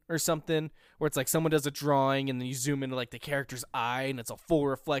in or something, where it's like someone does a drawing and then you zoom into like the character's eye and it's a full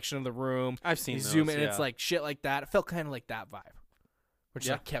reflection of the room? I've seen you those, zoom in and yeah. it's like shit like that. It felt kind of like that vibe, which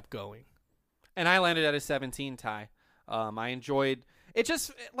like kept going. And I landed at a 17 tie. I enjoyed it.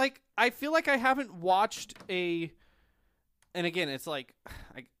 Just like, I feel like I haven't watched a, and again, it's like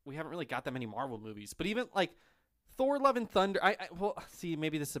we haven't really got that many Marvel movies, but even like Thor: Love and Thunder. Well, see,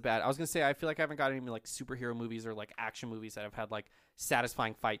 maybe this is bad. I was gonna say I feel like I haven't got any like superhero movies or like action movies that have had like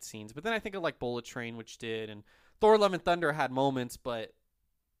satisfying fight scenes. But then I think of like Bullet Train, which did, and Thor: Love and Thunder had moments, but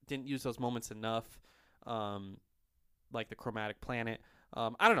didn't use those moments enough. Like the Chromatic Planet. I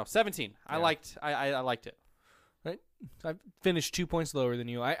don't know. 17. I liked it. Right, I finished 2 points lower than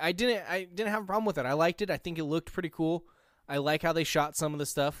you. I didn't have a problem with it. I liked it. I think it looked pretty cool. I like how they shot some of the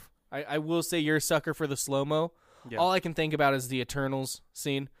stuff. I will say you're a sucker for the slow-mo. Yeah. All I can think about is the Eternals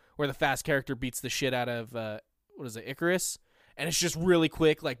scene where the fast character beats the shit out of what is it, Icarus, and it's just really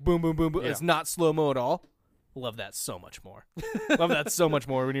quick, like boom, boom, boom, boom. Yeah. It's not slow-mo at all. Love that so much more. Love that so much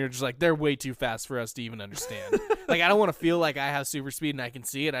more when you're just like, they're way too fast for us to even understand. Like, I don't want to feel like I have super speed and I can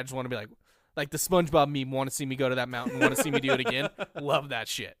see it. I just want to be like the SpongeBob meme, want to see me go to that mountain, want to see me do it again. Love that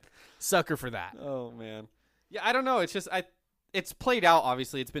shit. Sucker for that. Oh, man. Yeah, I don't know. It's just, it's played out,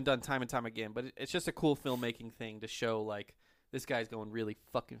 obviously. It's been done time and time again, but it's just a cool filmmaking thing to show, like, this guy's going really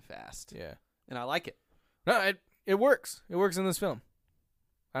fucking fast. Yeah. And I like it. No, it works. It works in this film.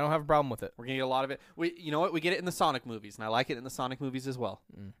 I don't have a problem with it. We're going to get a lot of it. You know what? We get it in the Sonic movies, and I like it in the Sonic movies as well.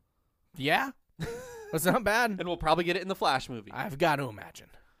 Mm. Yeah. That's not bad. And we'll probably get it in the Flash movie. I've got to imagine.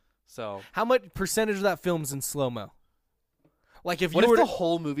 So, how much percentage of that film's in slow-mo? Like, if what you if the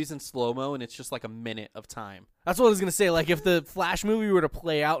whole movie's in slow-mo and it's just like a minute of time? That's what I was gonna say. Like, if the Flash movie were to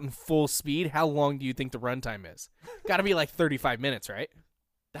play out in full speed, how long do you think the runtime is? Got to be like 35 minutes, right?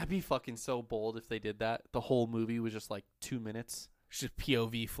 That'd be fucking so bold if they did that. The whole movie was just like 2 minutes. It's just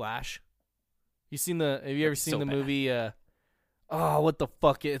POV Flash. Have you ever seen the bad. movie? What the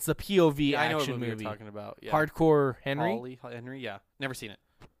fuck? It's the POV I know action what movie movie. you're talking about. Yeah. Hardcore Henry. Holly Henry. Yeah, never seen it.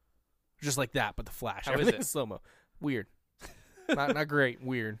 Just like that, but the Flash. How is Everything's it? slow-mo. Weird. not great.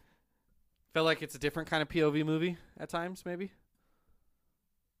 Weird. Feel like it's a different kind of POV movie at times, maybe.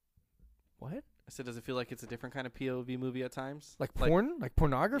 What? I said, does it feel like it's a different kind of POV movie at times? Like porn? Like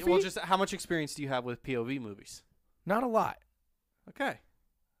pornography? Well, just how much experience do you have with POV movies? Not a lot. Okay.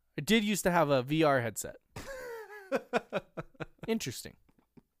 I did used to have a VR headset. Interesting.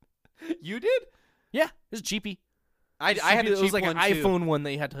 You did? Yeah, it was cheapy. I had a cheap it was like one an too. iPhone one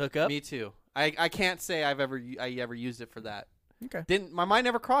that you had to hook up. Me too. I can't say I ever used it for that. Okay. My mind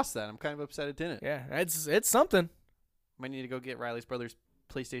never crossed that. I'm kind of upset it didn't. Yeah, it's something. Might need to go get Riley's brother's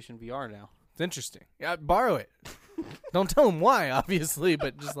PlayStation VR now. It's interesting. Yeah, borrow it. Don't tell him why, obviously,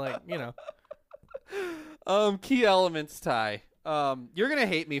 but just like, Key elements, Ty. You're gonna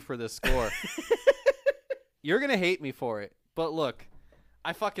hate me for this score. You're gonna hate me for it. But look,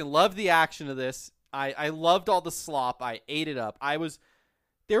 I fucking love the action of this. I loved all the slop. I ate it up.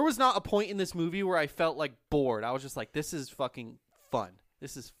 There was not a point in this movie where I felt like bored. I was just like, this is fucking fun.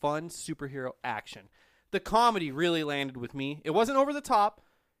 This is fun superhero action. The comedy really landed with me. It wasn't over the top.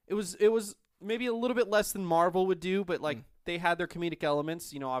 It was maybe a little bit less than Marvel would do, but like they had their comedic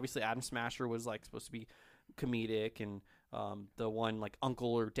elements. Obviously Adam Smasher was like supposed to be comedic, and the one like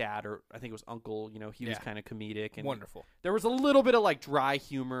uncle or dad, or I think it was uncle, he was kind of comedic and wonderful. There was a little bit of like dry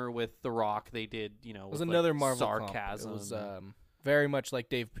humor with The Rock. They did, it was another Marvel sarcasm. Comp. It was Very much like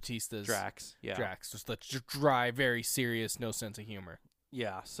Dave Bautista's Drax. Yeah. Drax. Just the dry, very serious, no sense of humor.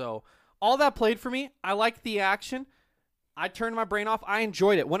 Yeah, so all that played for me. I liked the action. I turned my brain off. I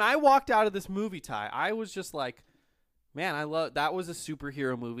enjoyed it. When I walked out of this movie, Ty, I was just like, man, that was a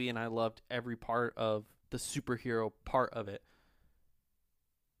superhero movie, and I loved every part of the superhero part of it.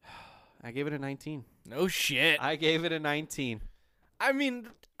 I gave it a 19. No shit. I gave it a 19. I mean,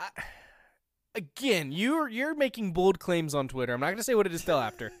 again, you're making bold claims on Twitter. I'm not going to say what it is till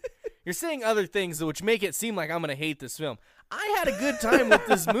after. You're saying other things which make it seem like I'm going to hate this film. I had a good time with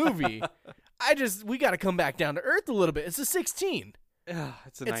this movie. We got to come back down to earth a little bit. It's a 16.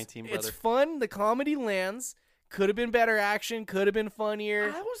 It's a 19, brother. It's fun. The comedy lands. Could have been better action. Could have been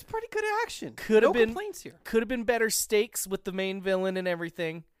funnier. That was pretty good action. Could have no been complaints here. Could have been better stakes with the main villain and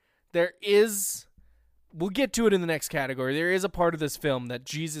everything. There is. We'll get to it in the next category. There is a part of this film that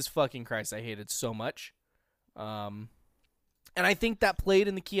Jesus fucking Christ I hated so much. And I think that played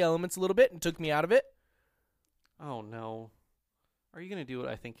in the key elements a little bit and took me out of it. Oh, no. Are you going to do what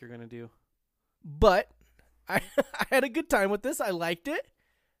I think you're going to do? But I had a good time with this. I liked it.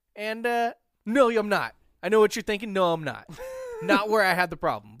 And no, I'm not. I know what you're thinking. No, I'm not. Not where I had the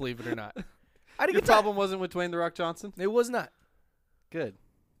problem, believe it or not. I had a Your good time. problem wasn't with Dwayne The Rock Johnson? It was not. Good.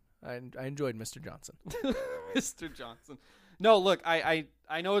 I enjoyed Mr. Johnson. Mr. Johnson. No, look, I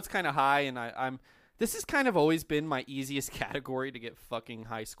know it's kind of high, and I'm. This has kind of always been my easiest category to get fucking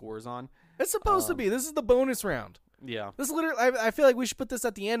high scores on. It's supposed to be. This is the bonus round. Yeah. This literally, I feel like we should put this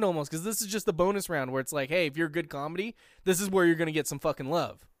at the end almost, because this is just the bonus round where it's like, hey, if you're a good comedy, this is where you're going to get some fucking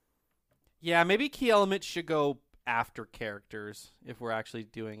love. Yeah, maybe key elements should go after characters if we're actually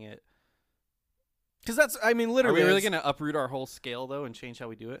doing it. Because that's, I mean, literally. Are we really going to uproot our whole scale, though, and change how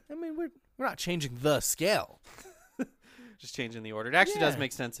we do it? I mean, we're not changing the scale. Just changing the order. It actually does Yeah.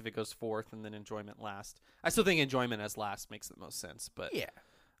 make sense if it goes fourth and then enjoyment last. I still think enjoyment as last makes the most sense, but Yeah.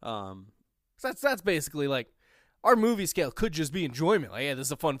 um, That's basically like, our movie scale could just be enjoyment. Like, yeah, this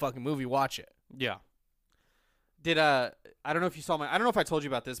is a fun fucking movie. Watch it. yeah. Did I don't know if you saw I don't know if I told you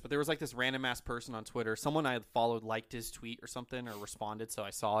about this, but there was like this random ass person on Twitter. Someone I had followed liked his tweet or something or responded, so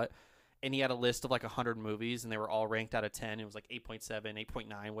I saw it. And he had a list of like 100 movies, and they were all ranked out of 10. It was like 8.7,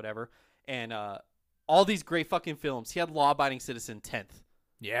 8.9, whatever. And all these great fucking films. He had Law Abiding Citizen 10th.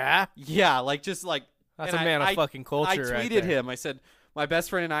 Yeah. Yeah, like just like That's and a man of fucking culture. I tweeted right there. him. I said, my best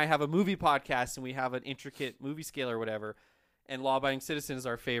friend and I have a movie podcast, and we have an intricate movie scale or whatever. And Law Abiding Citizen is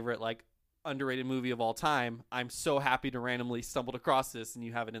our favorite, like, underrated movie of all time. I'm so happy to randomly stumbled across this, and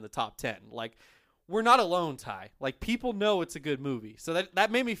you have it in the top 10. Like, we're not alone, Ty. Like, people know it's a good movie. So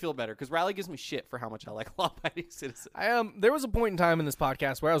that made me feel better, because Riley gives me shit for how much I like Law Abiding Citizen. There was a point in time in this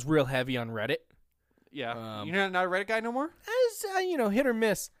podcast where I was real heavy on Reddit. Yeah. You're not a Reddit guy no more? As, hit or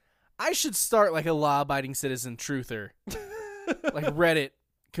miss. I should start like a law-abiding citizen truther. Like Reddit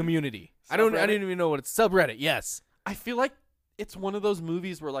community. I don't even know what it's. Subreddit, yes. I feel like it's one of those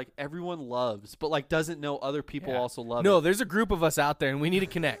movies where, like, everyone loves, but, like, doesn't know other people also love it. No, there's a group of us out there, and we need to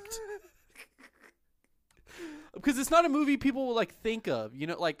connect. Because it's not a movie people will, like, think of. You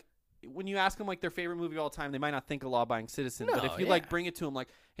know, like, when you ask them, like, their favorite movie of all time, they might not think of Law Abiding Citizen. No, but if you, yeah. like, bring it to them, like,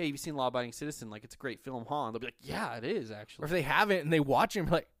 hey, have you seen Law Abiding Citizen? Like, it's a great film, huh? And they'll be like, yeah, it is, Or actually. if they haven't and they watch it and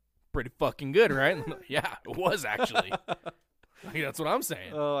be like, pretty fucking good, right? And I'm like, yeah, it was actually. Like, that's what I'm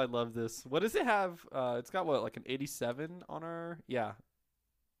saying. Oh, I love this. What does it have? It's got, what, like an 87 on our... Yeah.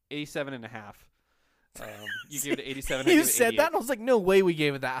 87 and a half. You gave it 87. You said that, and I was like, no way we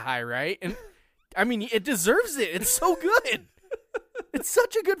gave it that high, right? And I mean, it deserves it. It's so good. It's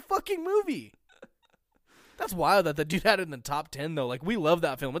such a good fucking movie. That's wild that the dude had it in the top 10, though. Like, we love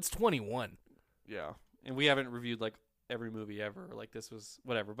that film. It's 21. Yeah. And we haven't reviewed, like, every movie ever. Like, this was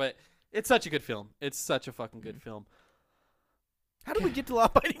whatever. But it's such a good film. It's such a fucking good film. How did we get to Law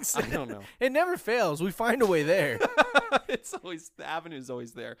Abiding Citizen? I don't know. It never fails. We find a way there. It's always, the avenue's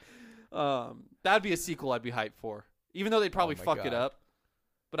always there. That'd be a sequel I'd be hyped for. Even though they'd probably my fuck God. it up.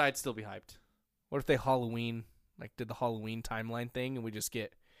 But I'd still be hyped. What if they Halloween, like, did the Halloween timeline thing, and we just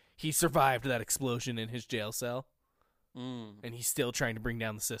get, he survived that explosion in his jail cell, and he's still trying to bring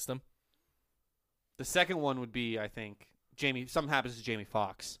down the system? The second one would be, I think, something happens to Jamie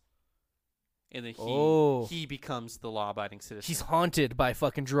Foxx. And then he becomes the law-abiding citizen. He's haunted by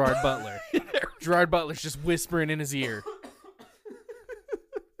fucking Gerard Butler. Gerard Butler's just whispering in his ear.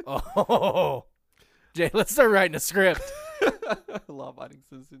 Oh, Jay, let's start writing a script. Law-abiding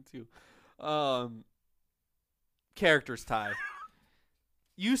citizen too. Characters, Ty.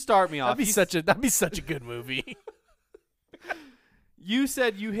 You start me off. That'd be such a good movie. You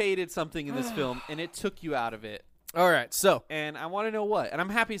said you hated something in this film, and it took you out of it. All right, so And I want to know what. And I'm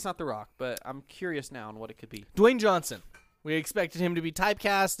happy it's not The Rock, but I'm curious now on what it could be. Dwayne Johnson. We expected him to be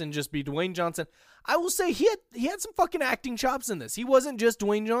typecast and just be Dwayne Johnson. I will say he had some fucking acting chops in this. He wasn't just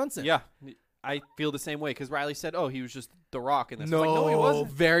Dwayne Johnson. Yeah, I feel the same way because Riley said, "Oh, he was just The Rock in this." No, Like, no, he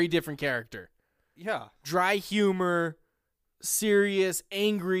wasn't. Very different character. Yeah, Dry humor, serious,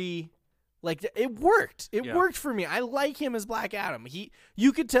 angry. Like, it worked. It worked for me. I like him as Black Adam.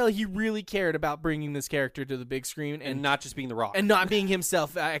 You could tell he really cared about bringing this character to the big screen and not just being The Rock and not being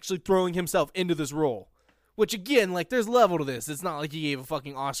himself, actually throwing himself into this role. Which, again, like, there's level to this. It's not like he gave a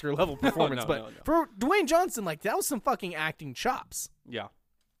fucking Oscar-level performance. No. For Dwayne Johnson, like, that was some fucking acting chops. Yeah.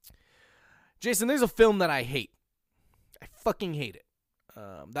 Jason, there's a film that I hate. I fucking hate it.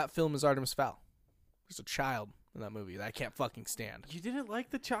 That film is Artemis Fowl. There's a child in that movie that I can't fucking stand. You didn't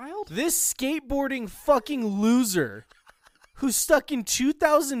like the child? This skateboarding fucking loser who's stuck in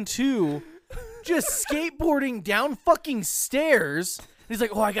 2002 just skateboarding down fucking stairs. He's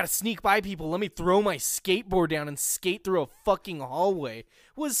like, oh, I gotta sneak by people. Let me throw my skateboard down and skate through a fucking hallway.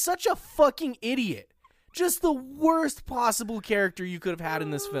 Was such a fucking idiot. Just the worst possible character you could have had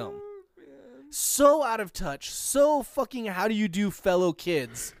in this film. So out of touch. So fucking how do you do fellow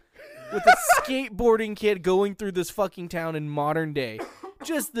kids? With a skateboarding kid going through this fucking town in modern day.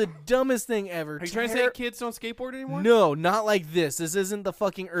 Just the dumbest thing ever. Are you trying to say kids don't skateboard anymore? No, not like this. This isn't the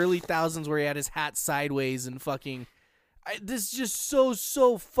fucking early thousands where he had his hat sideways and fucking... this is just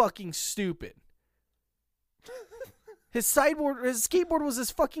so fucking stupid. His skateboard was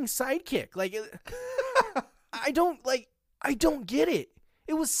his fucking sidekick. Like, I don't get it.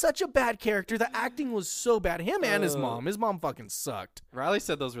 It was such a bad character. The acting was so bad. Him and his mom. His mom fucking sucked. Riley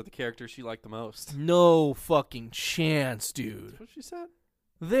said those were the characters she liked the most. No fucking chance, dude. That's what she said?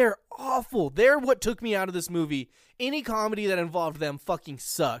 They're awful. They're what took me out of this movie. Any comedy that involved them fucking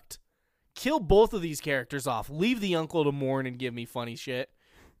sucked. Kill both of these characters off. Leave the uncle to mourn and give me funny shit.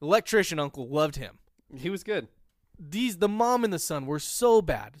 Electrician uncle, loved him. He was good. The mom and the son were so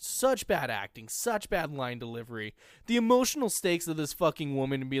bad. Such bad acting. Such bad line delivery. The emotional stakes of this fucking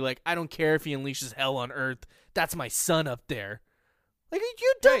woman to be like, I don't care if he unleashes hell on earth. That's my son up there. Like,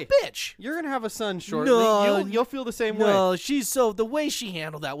 you dumb bitch. You're going to have a son shortly. No. You'll feel the same way. No, the way she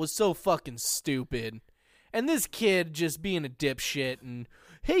handled that was so fucking stupid. And this kid just being a dipshit and,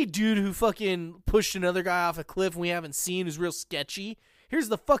 hey, dude who fucking pushed another guy off a cliff we haven't seen who's real sketchy. Here's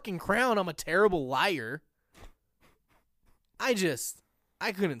the fucking crown. I'm a terrible liar. I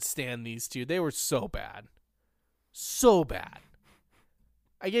couldn't stand these two. They were so bad. So bad.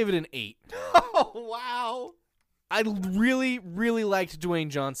 I gave it an 8. Oh, wow. I really, really liked Dwayne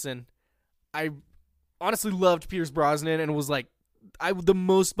Johnson. I honestly loved Pierce Brosnan and was like, the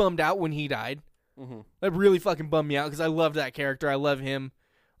most bummed out when he died. Mm-hmm. That really fucking bummed me out because I love that character. I love him.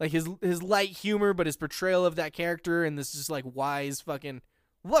 Like his light humor, but his portrayal of that character and this just like wise fucking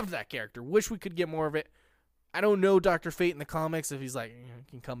loved that character. Wish we could get more of it. I don't know Dr. Fate in the comics if he's like,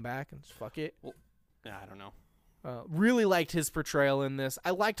 can come back and just fuck it. Well, yeah, I don't know. Really liked his portrayal in this.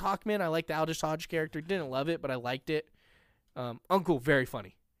 I liked Hawkman. I liked the Aldous Hodge character. Didn't love it, but I liked it. Uncle, very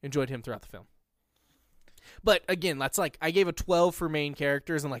funny. Enjoyed him throughout the film. But again, that's like, I gave a 12 for main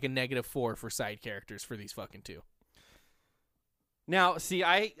characters and like a -4 for side characters for these fucking two. Now, see,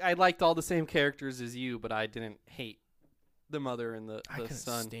 I liked all the same characters as you, but I didn't hate the mother and the I couldn't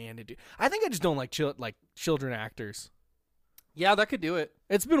son. stand it, dude. I think I just don't like children actors. Yeah, that could do it.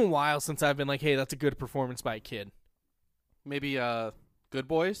 It's been a while since I've been like, hey, that's a good performance by a kid. Maybe Good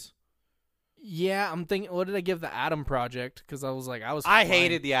Boys? Yeah, I'm thinking, what did I give the Adam Project? Because I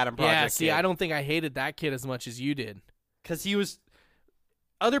hated the Adam Project. Yeah, see, kid. I don't think I hated that kid as much as you did. Because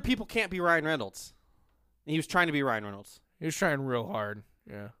other people can't be Ryan Reynolds. He was trying to be Ryan Reynolds. He was trying real hard.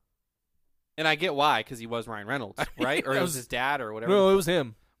 Yeah. And I get why, because he was Ryan Reynolds, right? Or it was his dad or whatever. No, it was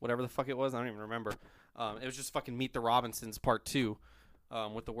him. Whatever the fuck it was. I don't even remember. It was just fucking Meet the Robinsons Part 2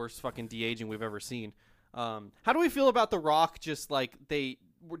 with the worst fucking de-aging we've ever seen. How do we feel about The Rock just like they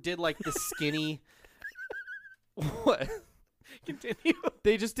did like the skinny... What? Continue.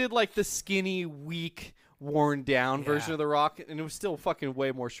 They just did like the skinny, weak, worn down version of The Rock, and it was still fucking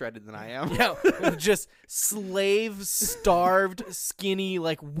way more shredded than I am. Yeah, just slave, starved, skinny,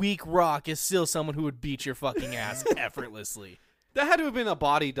 like weak Rock is still someone who would beat your fucking ass effortlessly. That had to have been a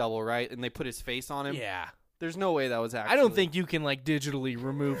body double, right? And they put his face on him. Yeah. There's no way that was actually... I don't think you can like digitally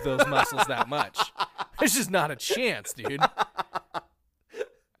remove those muscles that much. There's just not a chance, dude.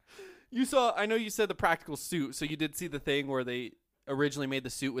 I know you said the practical suit, so you did see the thing where they originally made the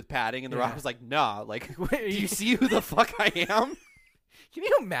suit with padding, and The Rock was like, nah, like, do you see who the fuck I am? Can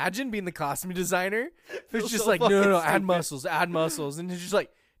you imagine being the costume designer? It's just so like, no, add stupid. muscles. And it's just like,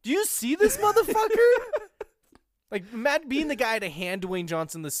 do you see this motherfucker? Like, Matt being the guy to hand Dwayne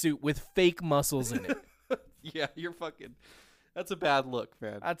Johnson the suit with fake muscles in it. Yeah, you're fucking. That's a bad look,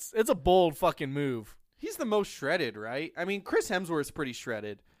 man. It's a bold fucking move. He's the most shredded, right? I mean, Chris Hemsworth's pretty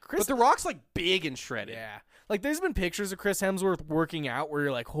shredded. But The Rock's like big and shredded. Yeah. Like there's been pictures of Chris Hemsworth working out where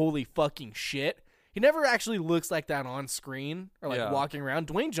you're like, holy fucking shit. He never actually looks like that on screen or like walking around.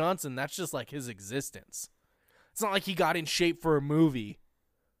 Dwayne Johnson, that's just like his existence. It's not like he got in shape for a movie.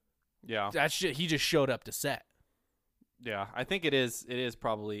 Yeah. That shit, he just showed up to set. Yeah, I think it is. It is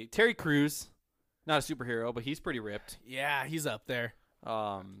probably Terry Crews, not a superhero, but he's pretty ripped. Yeah, he's up there.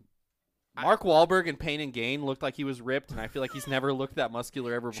 Mark Wahlberg in Pain and Gain looked like he was ripped, and I feel like he's never looked that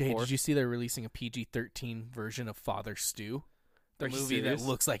muscular ever Jay, before. did you see they're releasing a PG-13 version of Father Stew? The Are you movie serious? that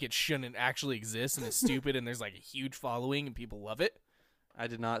looks like it shouldn't actually exist and is stupid, and there's like a huge following and people love it. I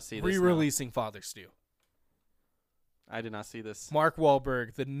did not see this. Re-releasing Father Stew. I did not see this. Mark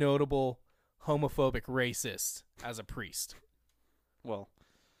Wahlberg, the notable homophobic racist, as a priest. Well,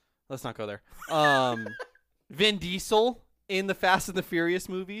 let's not go there. Vin Diesel in the Fast and the Furious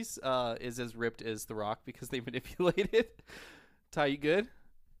movies is as ripped as The Rock because they manipulated. Ty, you good?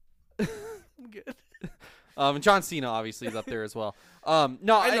 I'm good. And John Cena obviously is up there as well.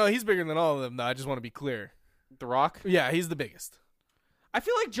 No, I know he's bigger than all of them, though. I just want to be clear. The Rock? Yeah, he's the biggest. I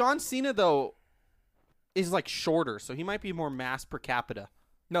feel like John Cena, though, is like shorter, so he might be more mass per capita.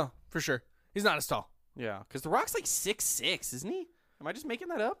 No, for sure. He's not as tall. Yeah, because The Rock's like 6'6", isn't he? Am I just making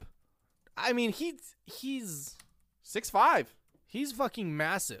that up? I mean, he's 6'5". He's fucking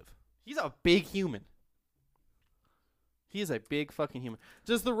massive. He's a big human. He is a big fucking human.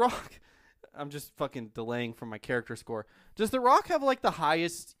 Does The Rock... I'm just fucking delaying from my character score. Does The Rock have like the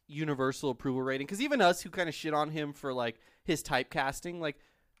highest universal approval rating? Because even us who kind of shit on him for like his typecasting, like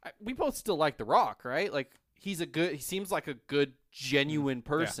we both still like The Rock, right? Like he seems like a good, genuine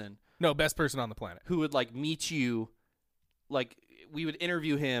person. Yeah. No, best person on the planet. Who would like meet you, like we would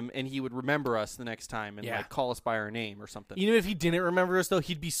interview him and he would remember us the next time and like call us by our name or something. Even if he didn't remember us though,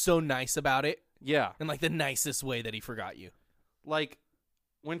 he'd be so nice about it. Yeah. In like the nicest way that he forgot you. Like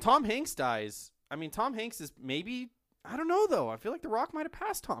when Tom Hanks dies, I mean, Tom Hanks is maybe, I don't know, though. I feel like The Rock might have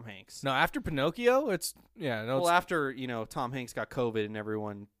passed Tom Hanks. No, after Pinocchio, after, Tom Hanks got COVID and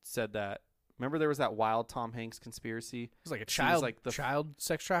everyone said that. Remember there was that wild Tom Hanks conspiracy? It was like a child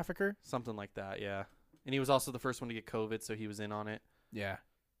sex trafficker? Something like that, yeah. And he was also the first one to get COVID, so he was in on it. Yeah.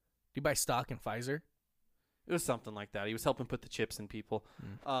 Did you buy stock in Pfizer? It was something like that. He was helping put the chips in people.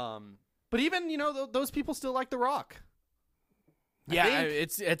 But even, those people still like The Rock. Yeah,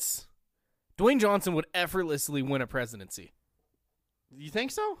 it's Dwayne Johnson would effortlessly win a presidency. You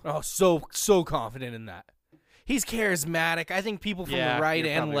think so? Oh, so confident in that. He's charismatic. I think people from the right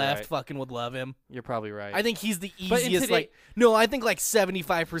and left fucking would love him. You're probably right. I think he's the easiest. I think like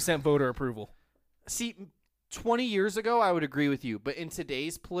 75% voter approval. See, 20 years ago, I would agree with you. But in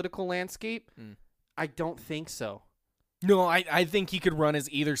today's political landscape, I don't think so. No, I think he could run as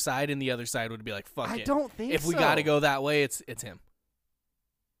either side, and the other side would be like, fuck it. I don't think if we got to go that way, it's him.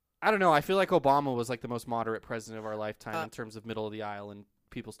 I don't know. I feel like Obama was like the most moderate president of our lifetime in terms of middle of the aisle, and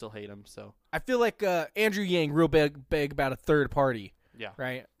people still hate him. So I feel like Andrew Yang real big about a third party. Yeah.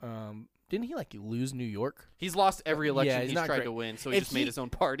 Right. Didn't he like lose New York? He's lost every election he's tried to win, so he just made his own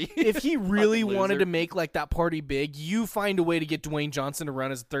party. If he really wanted to make like that party big, you find a way to get Dwayne Johnson to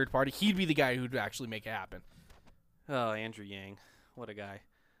run as a third party. He'd be the guy who'd actually make it happen. Oh, Andrew Yang. What a guy.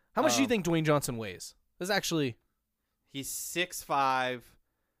 How much do you think Dwayne Johnson weighs? He's 6'5",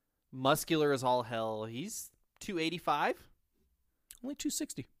 muscular as all hell. He's 285? Only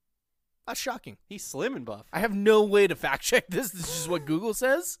 260. That's shocking. He's slim and buff. I have no way to fact check this. This is just what Google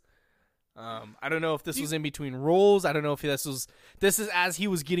says. I don't know if this was in between roles. I don't know if this is as he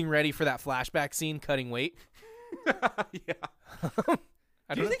was getting ready for that flashback scene, cutting weight. Yeah.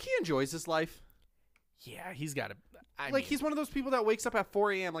 Do you think he enjoys his life? Yeah, he's got to. He's one of those people that wakes up at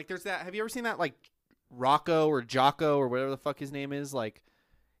 4 a.m. Like, there's that. Have you ever seen that, like, Rocco or Jocko or whatever the fuck his name is? Like,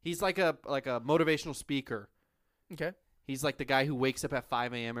 he's like a motivational speaker. Okay. He's like the guy who wakes up at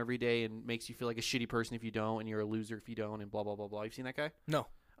 5 a.m. every day and makes you feel like a shitty person if you don't, and you're a loser if you don't, and blah, blah, blah, blah. You've seen that guy? No.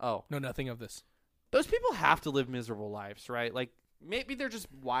 Oh. No, nothing of this. Those people have to live miserable lives, right? Like, maybe they're just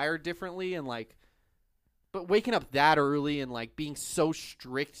wired differently and, like, but waking up that early and, like, being so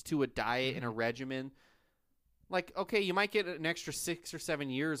strict to a diet and a regimen, like, okay, you might get an extra 6 or 7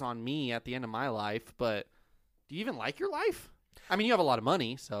 years on me at the end of my life, but do you even like your life? I mean, you have a lot of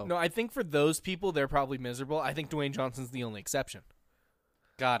money, so. No, I think for those people, they're probably miserable. I think Dwayne Johnson's the only exception.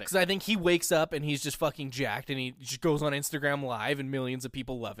 Got it. Because I think he wakes up and he's just fucking jacked, and he just goes on Instagram Live, and millions of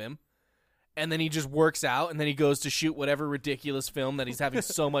people love him. And then he just works out, and then he goes to shoot whatever ridiculous film that he's having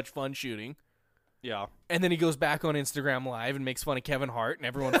so much fun shooting. Yeah. And then he goes back on Instagram Live and makes fun of Kevin Hart, and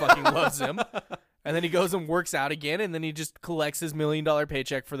everyone fucking loves him. And then he goes and works out again, and then he just collects his $1 million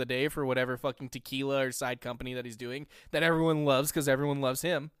paycheck for the day for whatever fucking tequila or side company that he's doing that everyone loves because everyone loves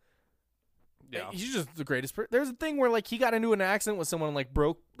him. Yeah. He's just the greatest. There's a thing where like he got into an accident with someone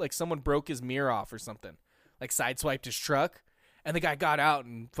someone broke his mirror off or something, like sideswiped his truck, and the guy got out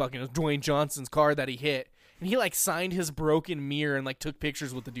and fucking it was Dwayne Johnson's car that he hit, and he like signed his broken mirror and like took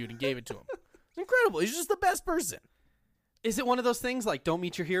pictures with the dude and gave it to him. It's incredible. He's just the best person. Is it one of those things like don't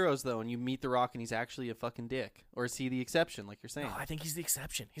meet your heroes though, and you meet The Rock and he's actually a fucking dick, or is he the exception like you're saying? No, I think he's the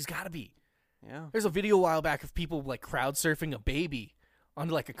exception. He's got to be. Yeah. There's a video a while back of people like crowd surfing a baby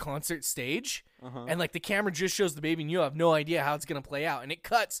onto like a concert stage, and like the camera just shows the baby, and you have no idea how it's gonna play out, and it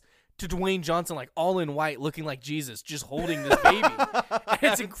cuts to Dwayne Johnson like all in white, looking like Jesus, just holding this baby. And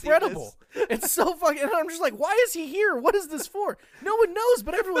it's incredible. It's so fucking. And I'm just like, why is he here? What is this for? No one knows,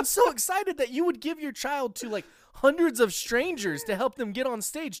 but everyone's so excited that you would give your child to like hundreds of strangers to help them get on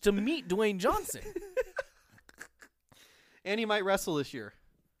stage to meet Dwayne Johnson. And he might wrestle this year.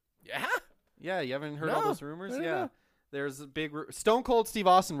 Yeah. Yeah, you haven't heard No, all those rumors? I don't Yeah. know. There's a big Stone Cold Steve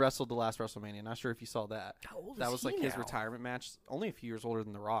Austin wrestled the last WrestleMania. Not sure if you saw that. How old That is was he like his now? retirement match. Only a few years older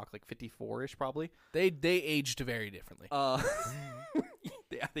than The Rock, like 54-ish probably. They aged very differently.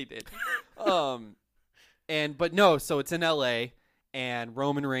 Yeah, they did. But no, so it's in LA, and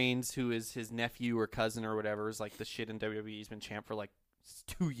Roman Reigns, who is his nephew or cousin or whatever, is like the shit in WWE. He's been champ for like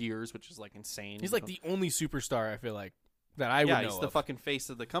 2 years, which is like insane. He's like the only superstar I feel like that I would know. he's the of. fucking face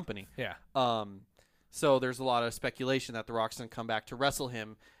of the company. Yeah. So there's a lot of speculation that The Rock's going to come back to wrestle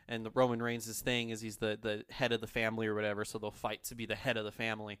him, and the Roman Reigns' thing is he's the head of the family or whatever, so they'll fight to be the head of the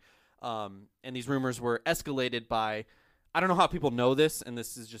family. And these rumors were escalated by, I don't know how people know this, and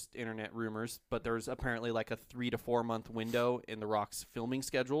this is just internet rumors, but there's apparently like a 3 to 4 month window in The Rock's filming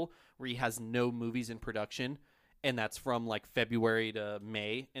schedule where he has no movies in production, and that's from like February to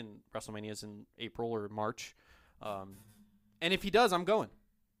May, and WrestleMania is in April or March. And if he does, I'm going.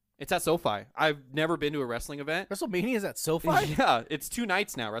 It's at SoFi. I've never been to a wrestling event. WrestleMania is at SoFi? Yeah, it's 2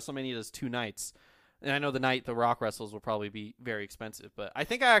 nights now. WrestleMania does 2 nights. And I know the night The Rock wrestles will probably be very expensive, but I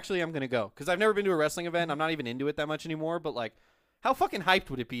think I actually am going to go because I've never been to a wrestling event. I'm not even into it that much anymore, but like, how fucking hyped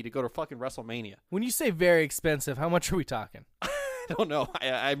would it be to go to fucking WrestleMania? When you say very expensive, how much are we talking? I don't know.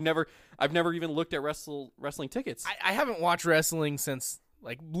 I've never even looked at wrestling tickets. I haven't watched wrestling since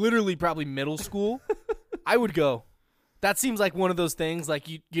like literally probably middle school. I would go. That seems like one of those things like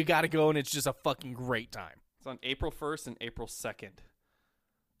you got to go and it's just a fucking great time. It's on April 1st and April 2nd.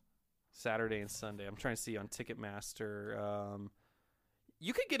 Saturday and Sunday. I'm trying to see on Ticketmaster.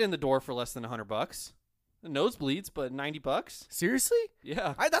 You could get in the door for less than $100. The nosebleeds, but $90. Seriously?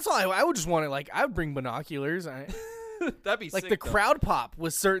 Yeah, That's all I would just want to like. I would bring binoculars. that'd be Like sick, the though. crowd pop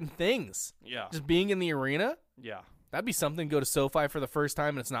with certain things. Yeah, Just being in the arena. yeah. That'd be something. Go to SoFi for the first time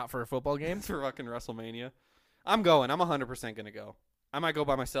and it's not for a football game. It's for fucking WrestleMania. I'm going. I'm 100% gonna go. I might go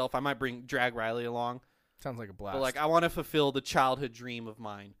by myself. I might drag Riley along. Sounds like a blast. But like, I want to fulfill the childhood dream of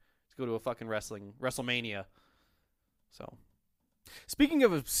mine to go to a fucking WrestleMania. So, Speaking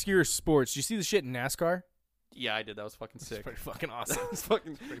of obscure sports, do you see the shit in NASCAR? yeah, I did. That was fucking It's sick. pretty fucking awesome. That was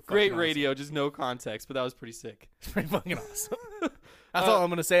fucking pretty great fucking radio, just no context, but that was pretty sick. It's pretty fucking awesome. That's all I'm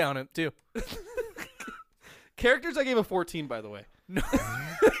gonna say on it too. Characters, I gave a 14, by the way. No.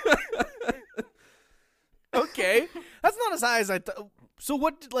 Okay, that's not as high as I thought. So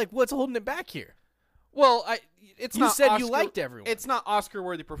what's holding it back here? Well, it's You not. said you Oscar- liked everyone. It's not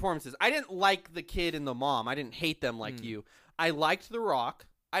Oscar-worthy performances. I didn't like the kid and the mom. I didn't hate them Hmm. like you. I liked The Rock.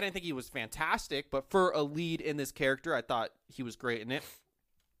 I didn't think he was fantastic, but for a lead in this character, I thought he was great in it.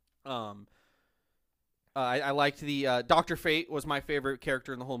 I liked the Dr. Fate was my favorite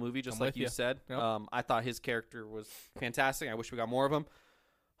character in the whole movie, just I'm like with you ya. said. Yep. I thought his character was fantastic. I wish we got more of him.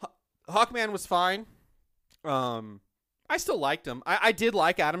 Hawkman was fine. I still liked him. I did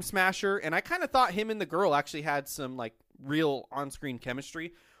like Atom Smasher, and I kind of thought him and the girl actually had some like real on-screen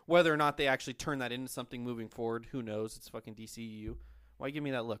chemistry. Whether or not they actually turn that into something moving forward, who knows? It's fucking DCEU. Why give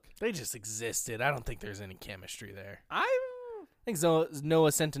me that look? They just existed. I don't think there's any chemistry there. I I think Noah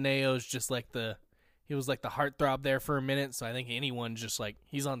Centineo is just like he was like the heartthrob there for a minute. So I think anyone just like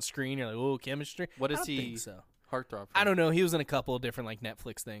he's on screen, you're like, oh, chemistry. What is I don't he? think so. Heartthrob. I don't know. He was in a couple of different like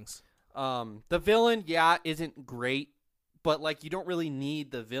Netflix things. The villain, isn't great, but like you don't really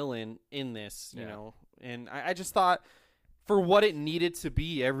need the villain in this, you know. And I just thought for what it needed to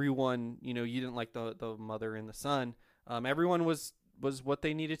be, everyone, you didn't like the mother and the son. Everyone was what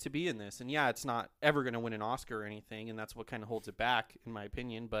they needed to be in this. And it's not ever going to win an Oscar or anything, and that's what kind of holds it back, in my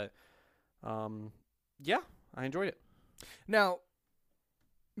opinion. But I enjoyed it. Now,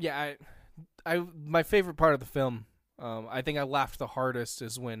 I my favorite part of the film, I think I laughed the hardest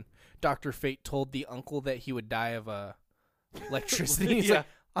is when Dr. Fate told the uncle that he would die of electricity. He's like,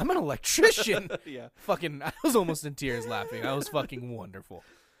 I'm an electrician. Yeah. Fucking, I was almost in tears laughing. I was fucking wonderful.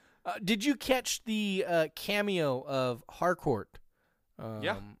 Did you catch the cameo of Harcourt?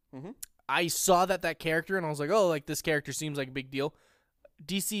 Yeah. Mm-hmm. I saw that character, and I was like, oh, like, this character seems like a big deal.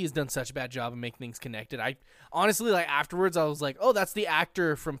 DC has done such a bad job of making things connected. I honestly, like, afterwards, I was like, oh, that's the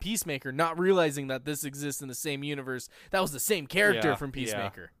actor from Peacemaker, not realizing that this exists in the same universe. That was the same character from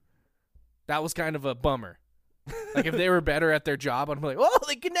Peacemaker. That was kind of a bummer. Like, if they were better at their job, I'd be like, oh,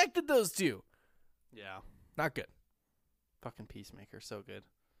 they connected those two. Yeah. Not good. Fucking Peacemaker, so good.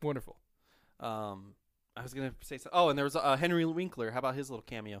 Wonderful. I was gonna say so. Oh, and there was Henry Winkler. How about his little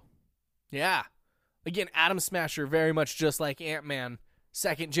cameo? Yeah. Again, Atom Smasher, very much just like Ant-Man,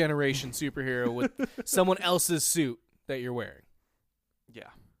 second generation superhero with someone else's suit that you're wearing. Yeah.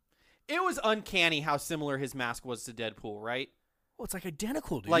 It was uncanny how similar his mask was to Deadpool, right? Oh, it's like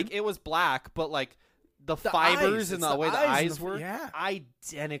identical, dude. Like, it was black, but like the The fibers eyes. and It's the the way the eyes and eyes the- were yeah.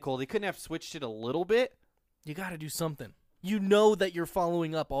 identical. They couldn't have switched it a little bit. You got to do something. You know that you're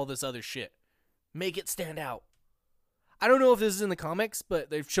following up all this other shit. Make it stand out. I don't know if this is in the comics,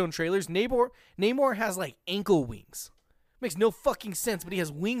 but they've shown trailers. Namor has like ankle wings. Makes no fucking sense, but he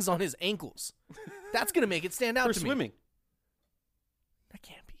has wings on his ankles. That's going to make it stand out For to swimming. me. That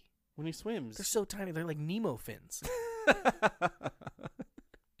can't be. When he swims. They're so tiny. They're like Nemo fins.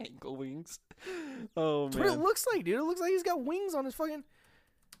 Ankle wings. Oh, That's what it man. looks like, dude. It looks like he's got wings on his fucking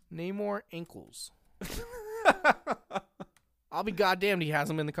Namor ankles. I'll be goddamned he has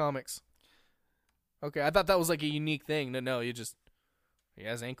them in the comics. Okay, I thought that was like a unique thing. No, he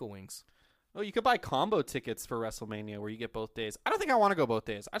has ankle wings. Oh, you could buy combo tickets for WrestleMania where you get both days. I don't think I want to go both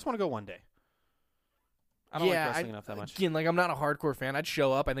days. I just want to go one day. I don't like wrestling enough that much. Again, like, I'm not a hardcore fan. I'd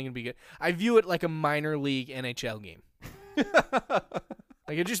show up. I think it'd be good. I view it like a minor league NHL game.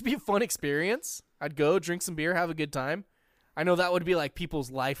 Like, it'd just be a fun experience. I'd go, drink some beer, have a good time. I know that would be like people's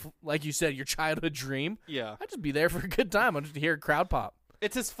life, like you said, your childhood dream. Yeah. I'd just be there for a good time. I'd just hear a crowd pop.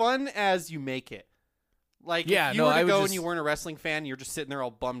 It's as fun as you make it. Like, Yeah, if you no, were to I would go just- and you weren't a wrestling fan, you're just sitting there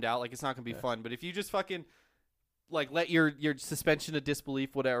all bummed out. Like, it's not going to be fun. But if you just fucking, like, let your suspension of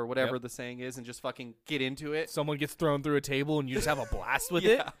disbelief, whatever Yep. the saying is, and just fucking get into it. Someone gets thrown through a table and you just have a blast with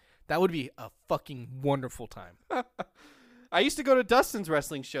Yeah. it. That would be a fucking wonderful time. I used to go to Dustin's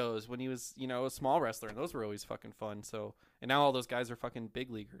wrestling shows when he was, a small wrestler, and those were always fucking fun. So, and now all those guys are fucking big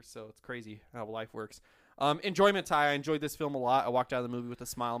leaguers. So it's crazy how life works. Enjoyment, Ty. I enjoyed this film a lot. I walked out of the movie with a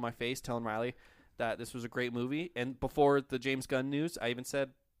smile on my face, telling Riley that this was a great movie. And before the James Gunn news, I even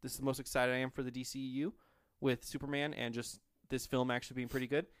said this is the most excited I am for the DCEU with Superman and just this film actually being pretty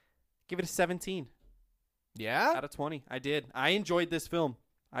good. Give it a 17 Yeah? out of 20. I did. I enjoyed this film.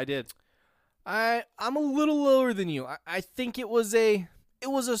 I did. I'm a little lower than you. I think it was a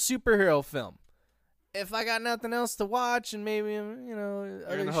superhero film. If I got nothing else to watch and maybe You're in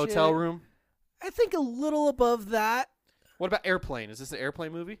other the hotel shit, room. I think a little above that. What about Airplane? Is this an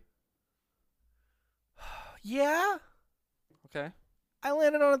Airplane movie? Yeah, Okay. I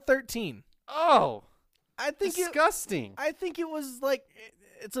landed on a 13. Oh, I think disgusting. I think it was like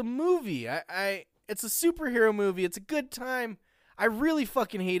it's a movie. It's a superhero movie. It's a good time. I really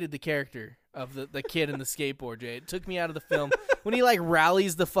fucking hated the character of the kid in the skateboard, Jay. It took me out of the film when he like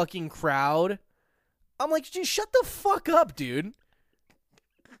rallies the fucking crowd. I'm like, dude, shut the fuck up, dude.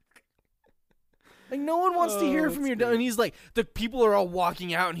 Like, no one wants to hear from you. And he's like, the people are all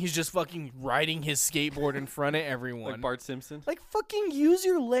walking out, and he's just fucking riding his skateboard in front of everyone. Like Bart Simpson. Like, fucking use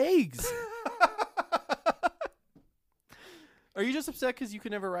your legs. Are you just upset because you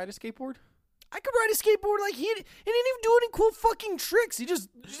could never ride a skateboard? I could ride a skateboard like he didn't even do any cool fucking tricks. He just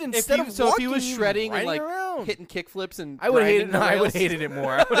instead of If he was walking, shredding and riding like around. hitting kickflips and I would hate it. grinding the No, I would rails. hated it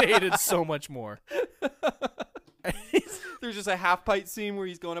more. I would hate it so much more. There's just a half pipe scene where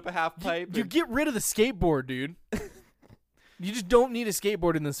he's going up a half pipe. You and- get rid of the skateboard, dude. You just don't need a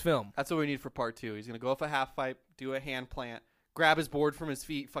skateboard in this film. That's what we need for part 2. He's gonna go up a half pipe, do a hand plant, grab his board from his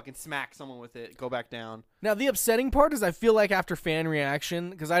feet, fucking smack someone with it, go back down. Now, the upsetting part is I feel like after fan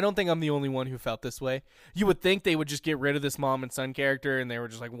reaction, because I don't think I'm the only one who felt this way, you would think they would just get rid of this mom and son character and they were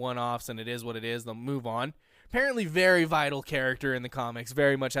just like one-offs and it is what it is. They'll move on. Apparently very vital character in the comics,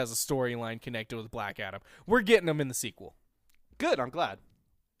 very much has a storyline connected with Black Adam. We're getting him in the sequel. Good, I'm glad.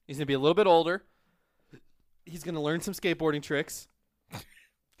 He's gonna be a little bit older. He's gonna learn some skateboarding tricks.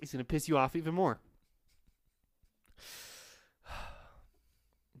 He's gonna piss you off even more.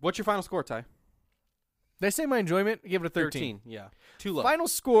 What's your final score, Ty? Did I say my enjoyment? I give it a 13. Yeah. Too low. Final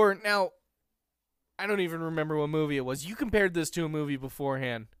score, now, I don't even remember what movie it was. You compared this to a movie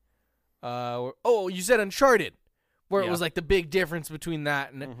beforehand. You said Uncharted. where it Yeah. was like the big difference between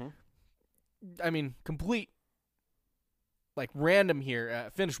that and, Mhm. I mean, complete, like random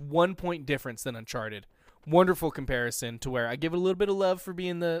here. Finished 1 point difference than Uncharted. Wonderful comparison to where I give it a little bit of love for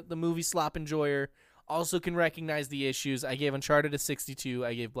being the movie slop enjoyer. Also can recognize the issues. I gave Uncharted a 62.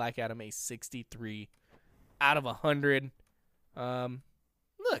 I gave Black Adam a 63 out of 100.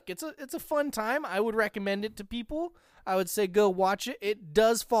 Look, it's a fun time. I would recommend it to people. I would say go watch it. It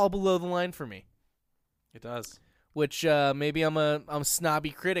does fall below the line for me, It does. which maybe I'm a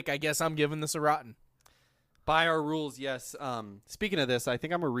snobby critic. I guess I'm giving this a rotten. By our rules, yes. Speaking of this, I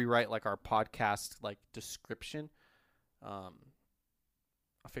think I'm gonna rewrite like our podcast like description. I'll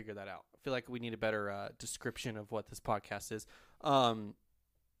figure that out. I feel like we need a better description of what this podcast is, and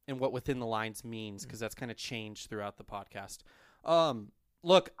what within the lines means, because that's kind of changed throughout the podcast.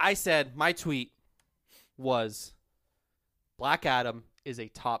 Look, I said my tweet was Black Adam is a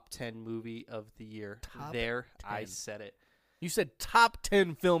top 10 movie of the year. Top I 10. said it. You said top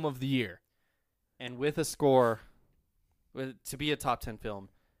 10 film of the year. And with a score, to be a top 10 film,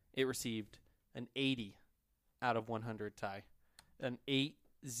 it received an 80 out of 100, Ty. An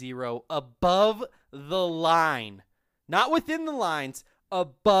 8-0 above the line. Not within the lines,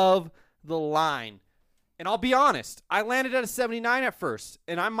 above the line. And I'll be honest, I landed at a 79 at first,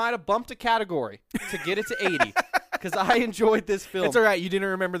 and I might have bumped a category to get it to 80 because I enjoyed this film. It's all right. You didn't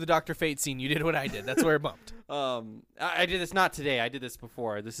remember the Dr. Fate scene. You did what I did. That's where it bumped. I did this not today. I did this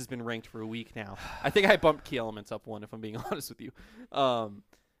before. This has been ranked for a week now. I think I bumped Key Elements up one, if I'm being honest with you.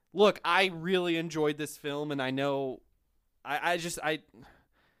 Look, I really enjoyed this film, and I know, I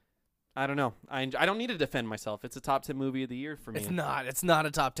don't know. I don't need to defend myself. It's a top 10 movie of the year for me. It's not. It's not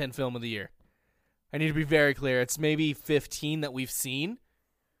a top 10 film of the year. I need to be very clear. It's maybe 15 that we've seen.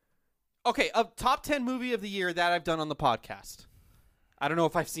 Okay, a top 10 movie of the year that I've done on the podcast. I don't know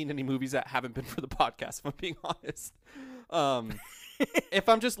if I've seen any movies that haven't been for the podcast, if I'm being honest. If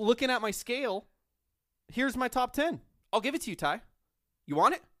I'm just looking at my scale, here's my top 10. I'll give it to you, Ty. You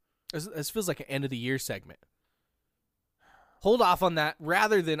want it? This feels like an end of the year segment. Hold off on that.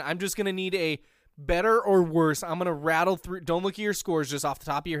 Rather than, I'm just going to need a better or worse. I'm going to rattle through. Don't look at your scores just off the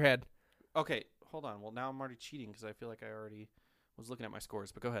top of your head. Okay, hold on. Well, now I'm already cheating because I feel like I already was looking at my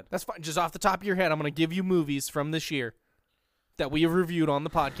scores, but go ahead. That's fine. Just off the top of your head, I'm going to give you movies from this year that we have reviewed on the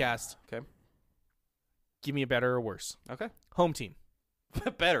podcast. Okay. Give me a better or worse. Okay. Home Team.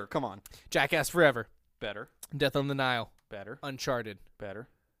 Better. Come on. Jackass Forever. Better. Death on the Nile. Better. Uncharted. Better.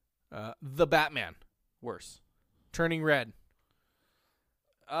 The Batman. Worse. Turning Red.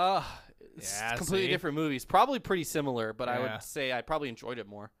 It's Yeah, completely see? different movies. Probably pretty similar, but I Yeah. would say I probably enjoyed it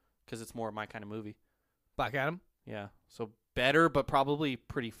more because it's more my kind of movie. Black Adam. Yeah. So better, but probably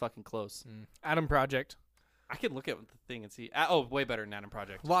pretty fucking close. Adam Project. I could look at the thing and see. Oh, way better than Adam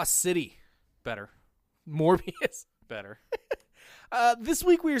Project. Lost City. Better. Morbius. Better. This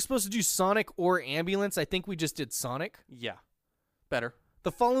week we were supposed to do Sonic or Ambulance. I think we just did Sonic. Yeah. Better.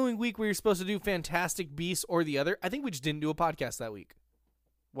 The following week we were supposed to do Fantastic Beast or the other. I think we just didn't do a podcast that week.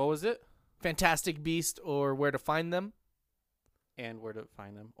 What was it? Fantastic Beast or Where to Find Them. And where to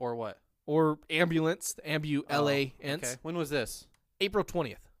find them. Or what? Or Ambulance. Ambulance. Okay. When was this? April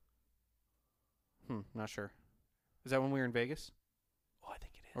 20th. Not sure. Is that when we were in Vegas? Oh, I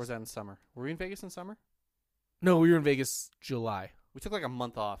think it is. Or was that in summer? Were we in Vegas in summer? No, we were in Vegas July. We took like a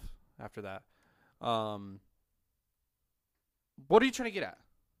month off after that. What are you trying to get at?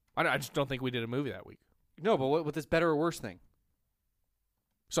 I just don't think we did a movie that week. No, but what with this better or worse thing?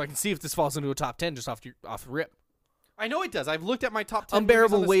 So I can see if this falls into a top 10 just off the rip. I know it does. I've looked at my top 10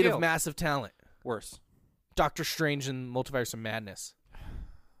 Unbearable movies on the Weight scale. of Massive Talent. Worse. Doctor Strange and Multiverse of Madness.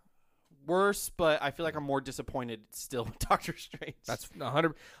 Worse, but I feel like I'm more disappointed still with Doctor Strange. That's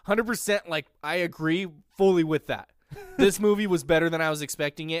 100% like I agree fully with that. This movie was better than I was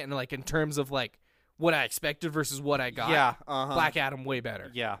expecting it, and like in terms of like what I expected versus what I got. Yeah, Black Adam way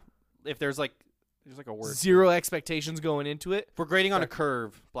better. Yeah. If there's like a word. Zero expectations going into it. If we're grading on a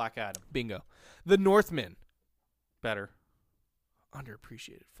curve, Black Adam. Bingo. The Northman. Better.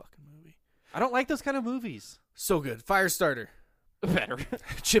 Underappreciated fucking movie. I don't like those kind of movies. So good. Firestarter. Better.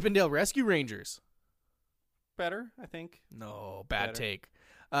 Chippendale Rescue Rangers. Better, I think. No, bad Better. take.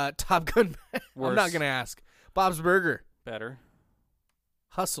 Top Gun. I'm Worse. not going to ask. Bob's Burger. Better.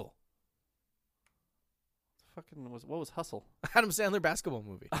 Hustle. What was Hustle? Adam Sandler basketball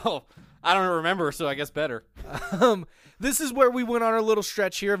movie. Oh, I don't remember, so I guess better. This is where we went on our little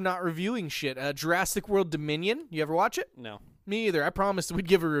stretch here of not reviewing shit. Jurassic World Dominion. You ever watch it? No. Me either. I promised we'd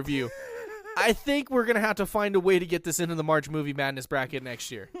give a review. I think we're going to have to find a way to get this into the March Movie Madness bracket next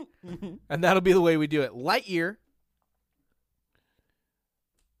year. And that'll be the way we do it. Lightyear.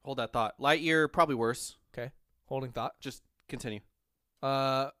 Hold that thought. Lightyear, probably worse. Okay. Holding thought. Just continue.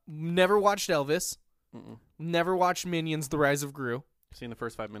 Never watched Elvis. Mm-mm. Never watched Minions: The Rise of Gru. Seen the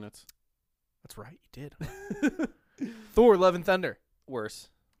first 5 minutes. That's right, you did. Thor: Love and Thunder. Worse.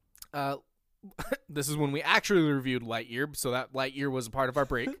 This is when we actually reviewed Lightyear, so that Lightyear was a part of our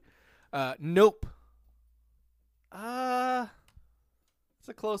break. Nope. It's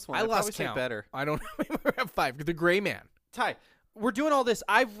a close one. I I'd lost probably say count. better. I don't know. We have 5. The Gray Man. Ty, we're doing all this.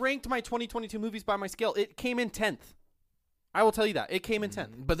 I've ranked my 2022 movies by my scale. It came in 10th. I will tell you that. It came in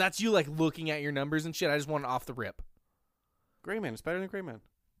 10th. But that's you like looking at your numbers and shit. I just want it off the rip. Gray Man is better than Gray Man.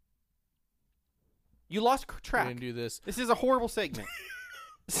 You lost We're track. gonna do this. This is a horrible segment.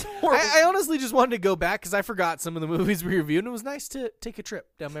 It's horrible. I honestly just wanted to go back because I forgot some of the movies we reviewed, and it was nice to take a trip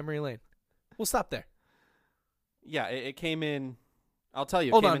down memory lane. We'll stop there. Yeah, it came in. I'll tell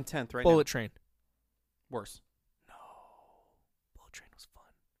you, Hold it came on. in 10th right Bullet Train. now. Worse. Bullet Train was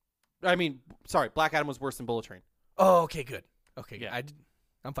fun. I mean, sorry, Black Adam was worse than Bullet Train. Oh, okay, good. Okay, Yeah.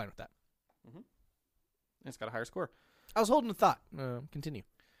 I'm fine with that. It's got a higher score. I was holding a thought. Continue.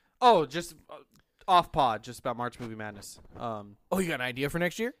 Oh, just off pod, just about March Movie Madness. Oh, you got an idea for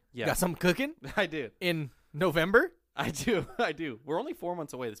next year? Yeah. Got something cooking I did. in November? I do. We're only 4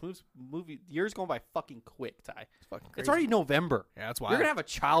 months away. This movie year's going by fucking quick, Ty. It's fucking crazy. It's already November. Yeah, that's why. You're gonna have a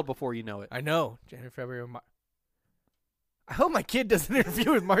child before you know it. I know. January, February, March. I hope my kid doesn't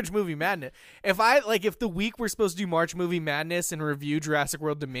interview with March Movie Madness. If the week we're supposed to do March Movie Madness and review Jurassic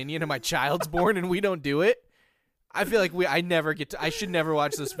World Dominion and my child's born and we don't do it, I feel like I should never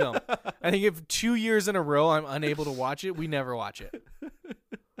watch this film. I think if 2 years in a row I'm unable to watch it, we never watch it.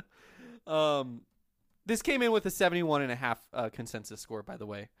 This came in with a 71.5 consensus score, by the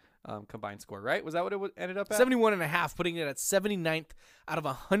way, combined score, right? Was that what it ended up at? 71.5, putting it at 79th out of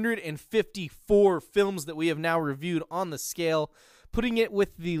 154 films that we have now reviewed on the scale, putting it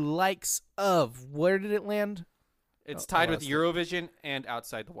with the likes of, where did it land? It's tied with lost it. Eurovision and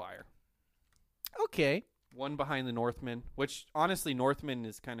Outside the Wire. Okay. One behind the Northman, which honestly, Northman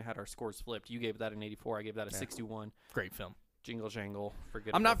has kind of had our scores flipped. You gave that an 84. I gave that a 61. Great film. Jingle Jangle.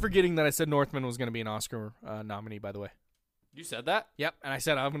 I'm not forgetting that I said Northman was going to be an Oscar nominee, by the way. You said that? Yep, and I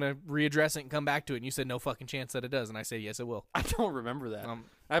said I'm going to readdress it and come back to it, and you said no fucking chance that it does, and I say yes, it will. I don't remember that.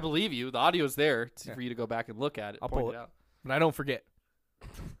 I believe you. The audio's there Yeah. for you to go back and look at it. I'll point pull it. out. But I don't forget.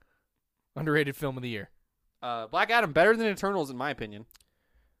 Underrated film of the year. Black Adam, better than Eternals, in my opinion.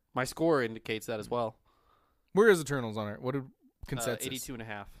 My score indicates that as well. Where is Eternals on it? What did consensus?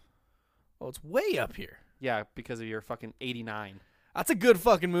 82.5. Oh, it's way up here. Yeah, because of your fucking 89. That's a good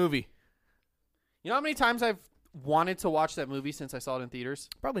fucking movie. You know how many times I've wanted to watch that movie since I saw it in theaters?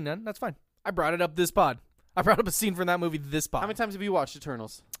 Probably none. That's fine. I brought it up this pod. I brought up a scene from that movie this pod. How many times have you watched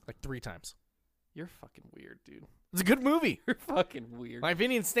Eternals? Like 3 times. You're fucking weird, dude. It's a good movie. You're fucking weird. My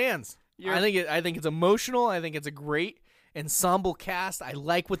opinion stands. You're- I think it's emotional. I think it's a great ensemble cast. I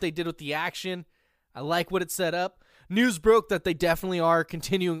like what they did with the action. I like what it set up. News broke that they definitely are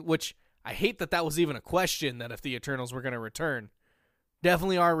continuing, which I hate that was even a question, that if the Eternals were going to return.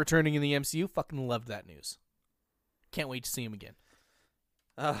 Definitely are returning in the MCU. Fucking loved that news. Can't wait to see him again.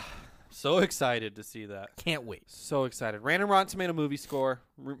 So excited to see that. Can't wait. So excited. Random Rotten Tomato movie score,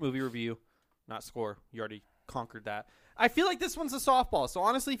 movie review. Not score. You already conquered that. I feel like this one's a softball. So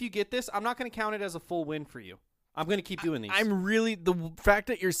honestly, if you get this, I'm not going to count it as a full win for you. I'm going to keep doing these. I'm really, the fact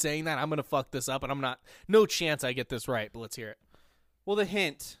that you're saying that, I'm going to fuck this up, and I'm not, no chance I get this right, but let's hear it. Well, the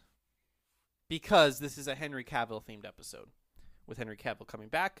hint, because this is a Henry Cavill themed episode with Henry Cavill coming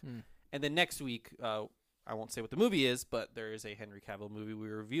back. And then next week, I won't say what the movie is, but there is a Henry Cavill movie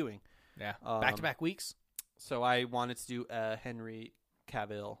we're reviewing. Yeah. Back-to-back weeks. So I wanted to do a Henry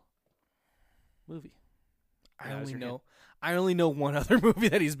Cavill movie. I only know one other movie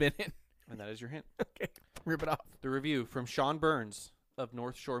that he's been in. And that is your hint. Okay. Rip it off. The review from Sean Burns of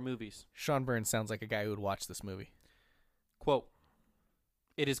North Shore Movies. Sean Burns sounds like a guy who would watch this movie. Quote,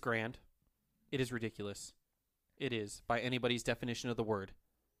 "It is grand. It is ridiculous. It is, by anybody's definition of the word,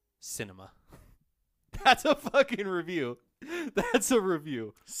 cinema." That's a fucking review. That's a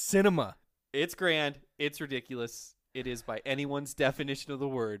review. Cinema. It's grand. It's ridiculous. It is, by anyone's definition of the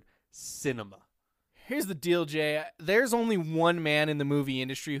word, cinema. Here's the deal, Jay. There's only one man in the movie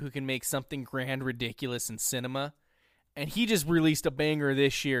industry who can make something grand, ridiculous in cinema, and he just released a banger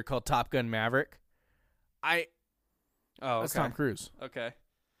this year called Top Gun Maverick. That's Tom Cruise. Okay.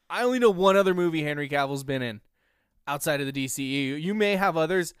 I only know one other movie Henry Cavill's been in outside of the DCEU. You may have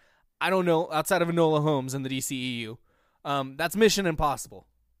others. I don't know, outside of Enola Holmes in the DCEU. That's Mission Impossible.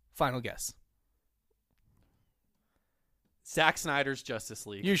 Final guess. Zack Snyder's Justice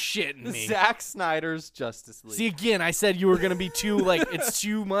League. You're shitting me. Zack Snyder's Justice League. See, again, I said you were going to be too, it's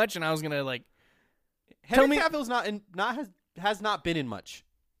too much, and I was going to, Henry Cavill's has not been in much.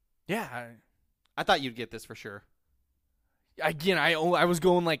 Yeah. I thought you'd get this for sure. Again, I was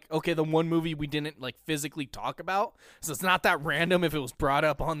going like, okay, the one movie we didn't like physically talk about, so it's not that random if it was brought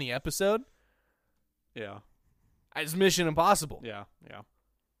up on the episode. Yeah. It's Mission Impossible. Yeah.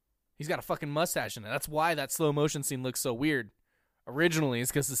 He's got a fucking mustache in it. That's why that slow motion scene looks so weird. Originally,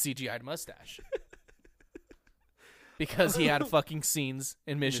 it's because the CGI'd mustache. Because he had fucking scenes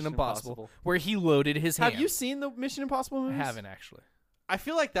in Mission Impossible where he loaded his hand. Have you seen the Mission Impossible movies? I haven't, actually. I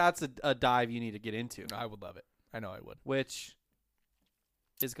feel like that's a dive you need to get into. I would love it. I know I would. Which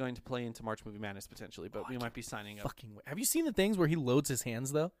is going to play into March Movie Madness potentially, but we might be signing up. Fucking Have you seen the things where he loads his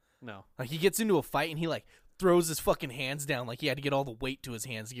hands, though? No. Like, he gets into a fight and he, like, throws his fucking hands down like he had to get all the weight to his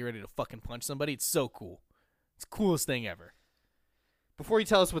hands to get ready to fucking punch somebody. It's so cool. It's the coolest thing ever. Before you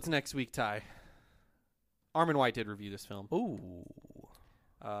tell us what's next week, Ty, Armin White did review this film. Ooh.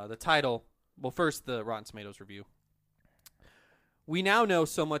 The title, well, first the Rotten Tomatoes review. We now know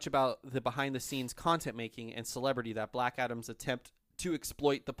so much about the behind-the-scenes content making and celebrity that Black Adam's attempt to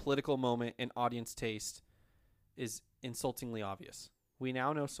exploit the political moment and audience taste is insultingly obvious. We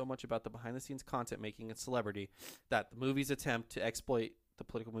now know so much about the behind-the-scenes content making and celebrity that the movie's attempt to exploit the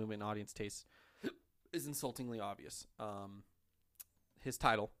political movement and audience taste is insultingly obvious. His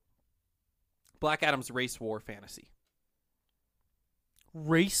title, Black Adam's Race War Fantasy.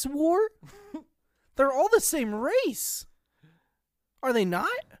 Race war? They're all the same race. Are they not?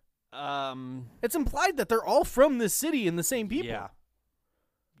 It's implied that they're all from this city and the same people.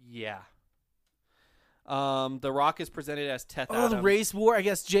 Yeah. The Rock is presented as Teth Adam. Oh, the race war. I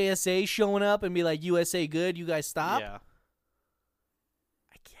guess JSA showing up and be like, USA good, you guys stop? Yeah.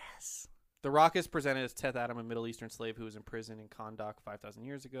 I guess. The Rock is presented as Teth Adam, a Middle Eastern slave who was imprisoned in Kahndaq 5,000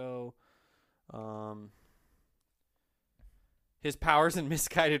 years ago. His powers and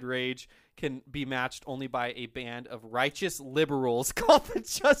misguided rage can be matched only by a band of righteous liberals called the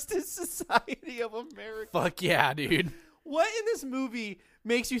Justice Society of America. Fuck yeah, dude. What in this movie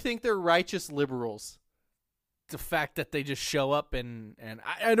makes you think they're righteous liberals? The fact that they just show up and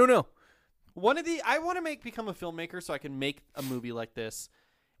I don't know. I want to become a filmmaker so I can make a movie like this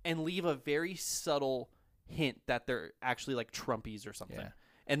and leave a very subtle hint that they're actually like Trumpies or something. Yeah.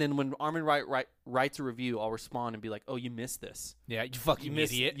 And then when Armin writes a review, I'll respond and be like, "Oh, you missed this. Yeah, you fucking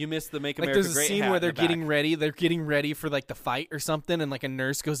idiot. You missed the Make like America there's a Great scene hat where in they're the getting back. ready. They're getting ready for like the fight or something, and like a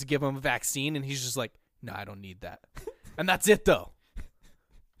nurse goes to give him a vaccine, and he's just like, "No, I don't need that." And that's it, though.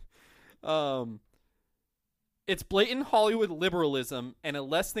 It's blatant Hollywood liberalism and a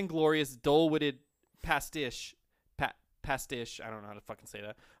less than glorious, dull-witted pastiche. I don't know how to fucking say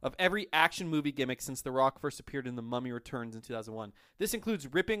that, of every action movie gimmick since The Rock first appeared in The Mummy Returns in 2001. This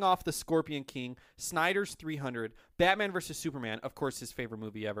includes ripping off The Scorpion King, Snyder's 300, Batman vs. Superman, of course his favorite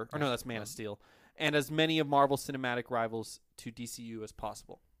movie ever. Or no, that's Man of Steel. And as many of Marvel's cinematic rivals to DCU as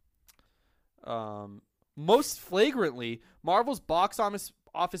possible. Most flagrantly, Marvel's box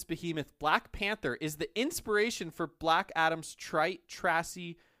office behemoth Black Panther is the inspiration for Black Adam's trite,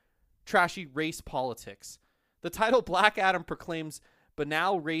 trashy race politics. The title Black Adam proclaims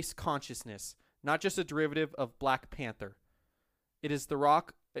banal race consciousness, not just a derivative of Black Panther. It's the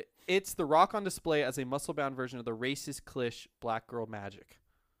Rock on display as a muscle-bound version of the racist cliché black girl magic.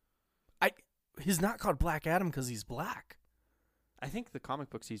 He's not called Black Adam because he's black. I think the comic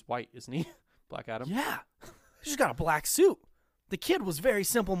books he's white, isn't he? Black Adam? Yeah. He's just got a black suit. The kid was very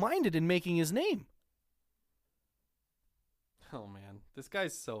simple-minded in making his name. Oh, man. This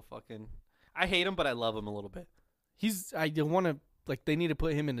guy's so fucking... I hate him, but I love him a little bit. They need to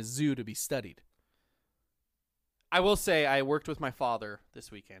put him in a zoo to be studied. I will say I worked with my father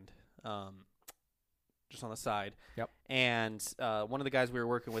this weekend, just on the side. Yep. And one of the guys we were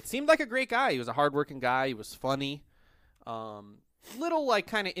working with seemed like a great guy. He was a hardworking guy. He was funny. Little, like,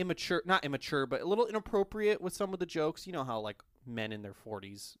 kind of immature, not immature, but a little inappropriate with some of the jokes. You know how, like, men in their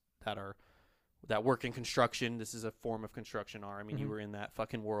 40s that work in construction, this is a form of construction are. I mean, you were in that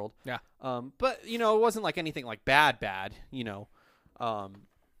fucking world. Yeah. But, you know, it wasn't like anything like bad, you know. And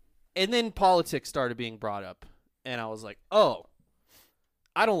then politics started being brought up. And I was like, oh,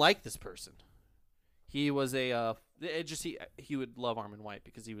 I don't like this person. He was he would love Armin White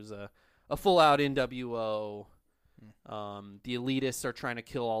because he was a full-out NWO. The elitists are trying to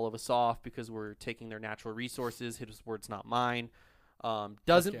kill all of us off because we're taking their natural resources. His words, not mine.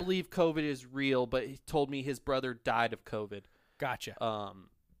 Doesn't believe COVID is real, but he told me his brother died of COVID. Gotcha.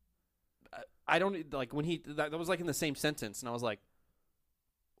 I don't like when that was like in the same sentence, and I was like,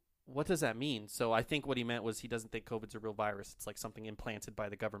 what does that mean? So I think what he meant was he doesn't think COVID's a real virus. It's like something implanted by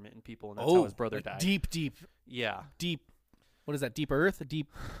the government and people, and that's how his brother died. Deep. Yeah. Deep. What is that? Deep Earth? Deep.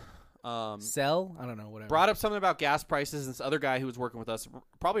 Sell? I don't know, whatever. Brought up something about gas prices, and this other guy who was working with us,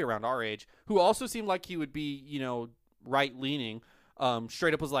 probably around our age, who also seemed like he would be, right-leaning,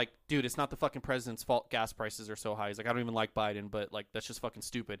 straight up was like, dude, it's not the fucking president's fault gas prices are so high. He's like, I don't even like Biden, but, like, that's just fucking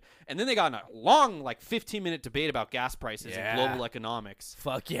stupid. And then they got in a long, 15-minute debate about gas prices and global economics.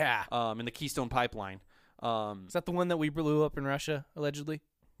 Fuck yeah. In the Keystone Pipeline. Is that the one that we blew up in Russia, allegedly?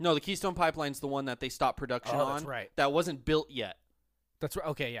 No, the Keystone Pipeline's the one that they stopped production on. That's right. That wasn't built yet. That's right.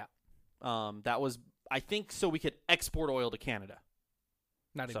 Okay, yeah. That was, I think, so we could export oil to Canada.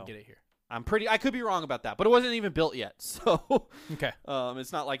 Not even get it here. I could be wrong about that, but it wasn't even built yet. So, okay.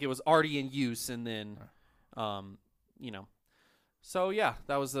 It's not like it was already in use and then, So, yeah,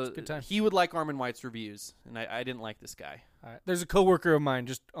 that was a good time. He would like Armond White's reviews, and I didn't like this guy. All right. There's a coworker of mine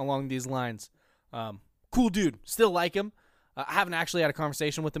just along these lines. Cool dude. Still like him. I haven't actually had a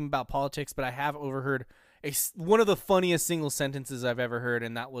conversation with him about politics, but I have overheard one of the funniest single sentences I've ever heard,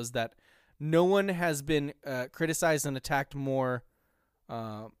 and that was that no one has been criticized and attacked more.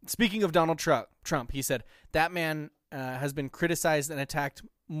 Speaking of Donald Trump, he said, that man has been criticized and attacked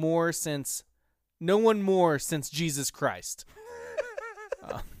more since Jesus Christ.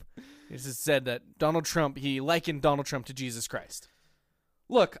 He just said that he likened Donald Trump to Jesus Christ.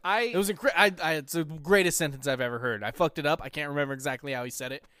 Look, it's the greatest sentence I've ever heard. I fucked it up. I can't remember exactly how he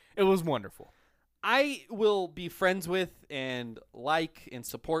said it. It was wonderful. I will be friends with and like and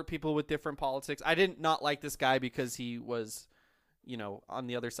support people with different politics. I did not like this guy because he was, on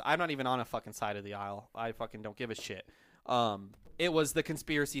the other side. I'm not even on a fucking side of the aisle. I fucking don't give a shit. It was the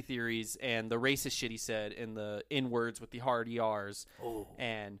conspiracy theories and the racist shit he said and the N-words with the hard ERs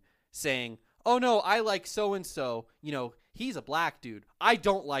and saying, oh, no, I like so-and-so. He's a black dude. I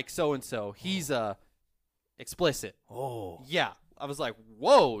don't like so-and-so. He's explicit. Oh. Yeah. I was like,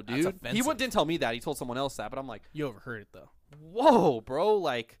 whoa, dude. That's offensive. He didn't tell me that. He told someone else that. But I'm like, you overheard it, though. Whoa, bro.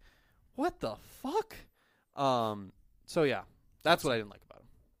 Like, what the fuck? So, yeah. That's what I didn't like about him.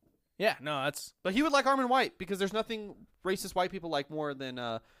 Yeah, no, that's... But he would like Armond White because there's nothing racist white people like more than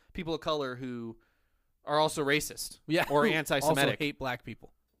people of color who are also racist. Yeah. Or anti-Semitic. Also hate black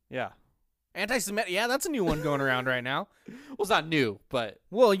people. Yeah. Anti-Semitic, yeah, that's a new one going around right now. Well, it's not new, but...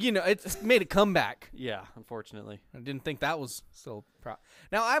 Well, it's made a comeback. Yeah, unfortunately. I didn't think that was still...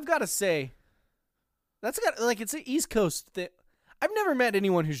 Now, I've got to say, it's an East Coast thing. I've never met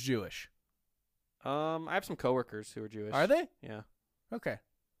anyone who's Jewish. I have some coworkers who are Jewish. Are they? Yeah. Okay.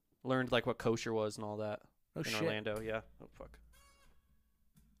 Learned, what kosher was and all that in shit. Orlando, yeah. Oh, fuck.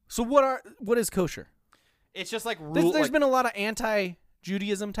 So what is kosher? It's just like... There's been a lot of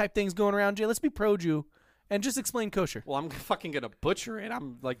anti-Judaism type things going around, Jay. Let's be pro-Jew and just explain kosher. Well, I'm fucking going to butcher it.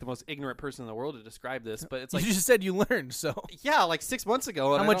 I'm like the most ignorant person in the world to describe this, but it's like... You just said you learned, so... Yeah, like 6 months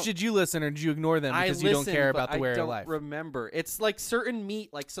ago. How much did you listen, or did you ignore them because you don't care about the way of life? I don't remember. It's like certain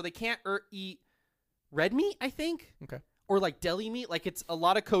meat, so they can't eat red meat, I think. Okay. Or like deli meat. Like it's a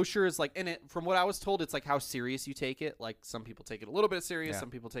lot of kosher is like, and it, from what I was told, it's like how serious you take it. Like some people take it a little bit serious. Some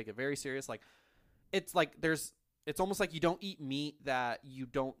people take it very serious. Like it's like it's almost like you don't eat meat that you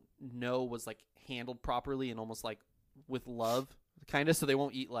don't know was like handled properly and almost like with love kind of. So they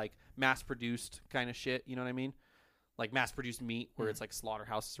won't eat like mass produced kind of shit. You know what I mean? Like mass produced meat where it's like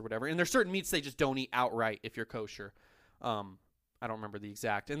slaughterhouses or whatever. And there's certain meats they just don't eat outright if you're kosher. I don't remember the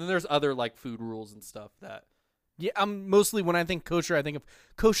exact. And then there's other like food rules and stuff that. Yeah, mostly when I think kosher, I think of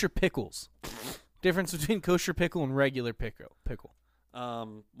kosher pickles. Difference between kosher pickle and regular pickle.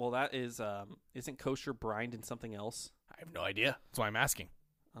 Well, that is isn't kosher brined in something else? I have no idea. That's why I'm asking.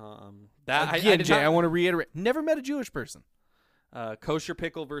 Jay, I want to reiterate. Never met a Jewish person. Kosher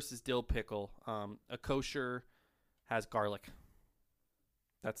pickle versus dill pickle. A kosher has garlic.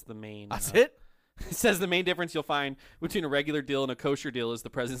 That's the main. That's it? It says the main difference you'll find between a regular dill and a kosher dill is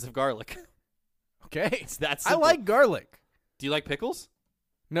the presence of garlic. Okay. It's that I simple. like garlic. Do you like pickles?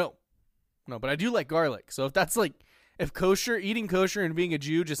 No, but I do like garlic. So if that's like, if eating kosher and being a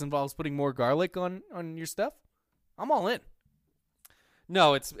Jew just involves putting more garlic on your stuff, I'm all in.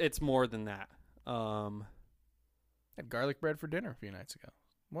 No, it's more than that. Had garlic bread for dinner a few nights ago.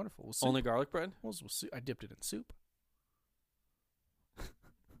 Wonderful. Only garlic bread? I dipped it in soup.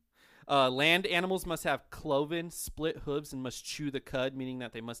 Land animals must have cloven, split hooves, and must chew the cud, meaning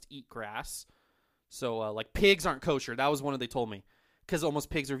that they must eat grass. So, like, pigs aren't kosher. That was one they told me. Because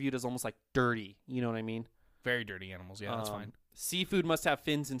pigs are viewed as almost, like, dirty. You know what I mean? Very dirty animals. Yeah, that's fine. Seafood must have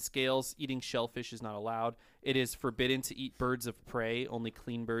fins and scales. Eating shellfish is not allowed. It is forbidden to eat birds of prey. Only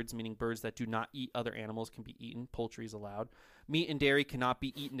clean birds, meaning birds that do not eat other animals, can be eaten. Poultry is allowed. Meat and dairy cannot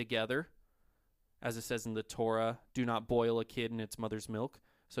be eaten together. As it says in the Torah, do not boil a kid in its mother's milk.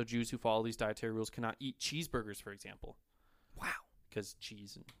 So Jews who follow these dietary rules cannot eat cheeseburgers, for example. Wow. because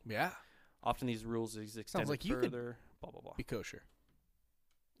cheese. And Yeah. often these rules is extended like you could further. Blah, blah, blah. Be kosher.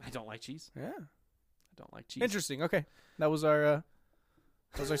 I don't like cheese. Yeah. I don't like cheese. Interesting. Okay. That was our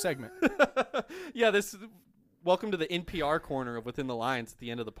segment. Yeah, welcome to the NPR corner of Within the Lines at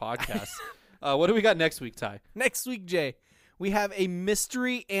the end of the podcast. What do we got next week, Ty? Next week, Jay, we have a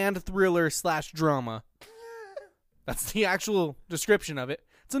mystery and thriller / drama. That's the actual description of it.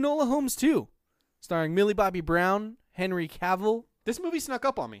 It's Enola Holmes 2, starring Millie Bobby Brown, Henry Cavill. This movie snuck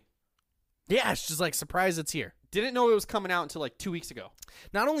up on me. Yeah, it's just like, surprise, it's here. Didn't know it was coming out until like 2 weeks ago.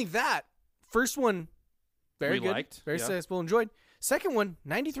 Not only that, first one, very We good. liked, Very yeah. successful, enjoyed. Second one,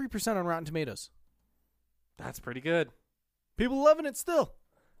 93% on Rotten Tomatoes. That's pretty good. People loving it still.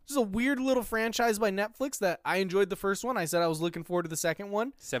 This is a weird little franchise by Netflix that I enjoyed the first one. I said I was looking forward to the second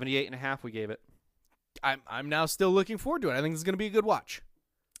one. 78.5 we gave it. I'm now still looking forward to it. I think it's going to be a good watch.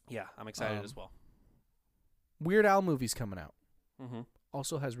 Yeah, I'm excited as well. Weird Al movie's coming out. Mm-hmm.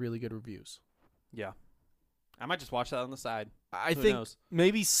 Also has really good reviews. Yeah. I might just watch that on the side. I Who think knows?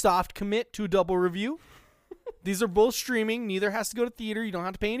 maybe soft commit to a double review. These are both streaming. Neither has to go to theater. You don't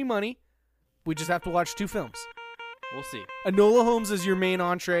have to pay any money. We just have to watch 2 films. We'll see. Enola Holmes is your main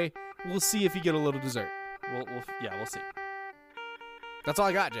entree. We'll see if you get a little dessert. We'll see. That's all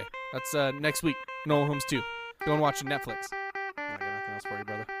I got, Jay. That's next week. Enola Holmes 2. Go and watch it on Netflix. I got nothing else for you,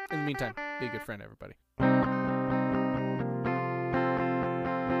 brother. In the meantime, be a good friend, everybody.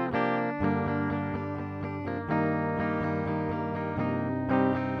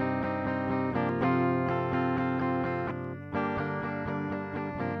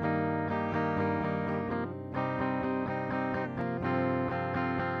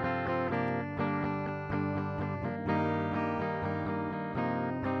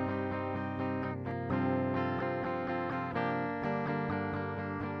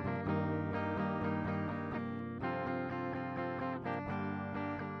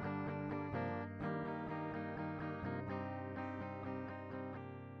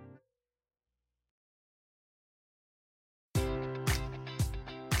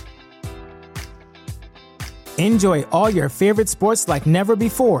 Enjoy all your favorite sports like never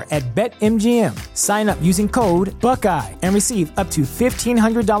before at BetMGM. Sign up using code Buckeye and receive up to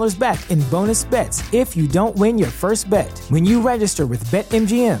 $1,500 back in bonus bets if you don't win your first bet. When you register with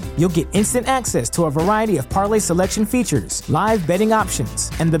BetMGM, you'll get instant access to a variety of parlay selection features, live betting options,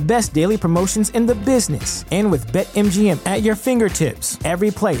 and the best daily promotions in the business. And with BetMGM at your fingertips,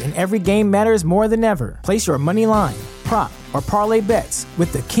 every play and every game matters more than ever. Place your money line, prop, or parlay bets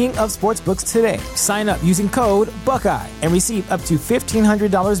with the king of sportsbooks today. Sign up using code Buckeye and receive up to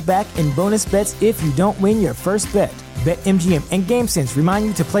 $1,500 back in bonus bets if you don't win your first bet. BetMGM and GameSense remind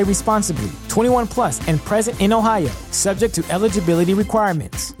you to play responsibly. 21 plus and present in Ohio, subject to eligibility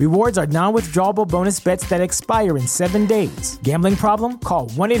requirements. Rewards are non-withdrawable bonus bets that expire in 7 days. Gambling problem? Call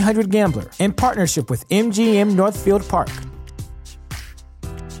 1-800-GAMBLER in partnership with MGM Northfield Park.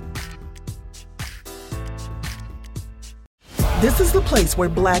 This is the place where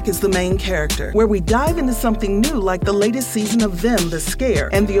Black is the main character, where we dive into something new like the latest season of Them, the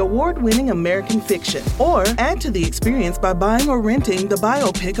Scare, and the award-winning American Fiction. Or add to the experience by buying or renting the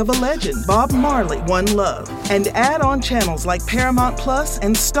biopic of a legend, Bob Marley, One Love. And add on channels like Paramount Plus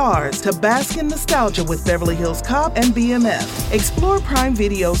and Stars to bask in nostalgia with Beverly Hills Cop and BMF. Explore Prime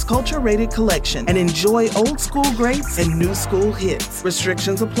Video's culture-rated collection and enjoy old school greats and new school hits.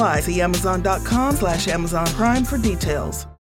 Restrictions apply. See Amazon.com/Amazon Prime for details.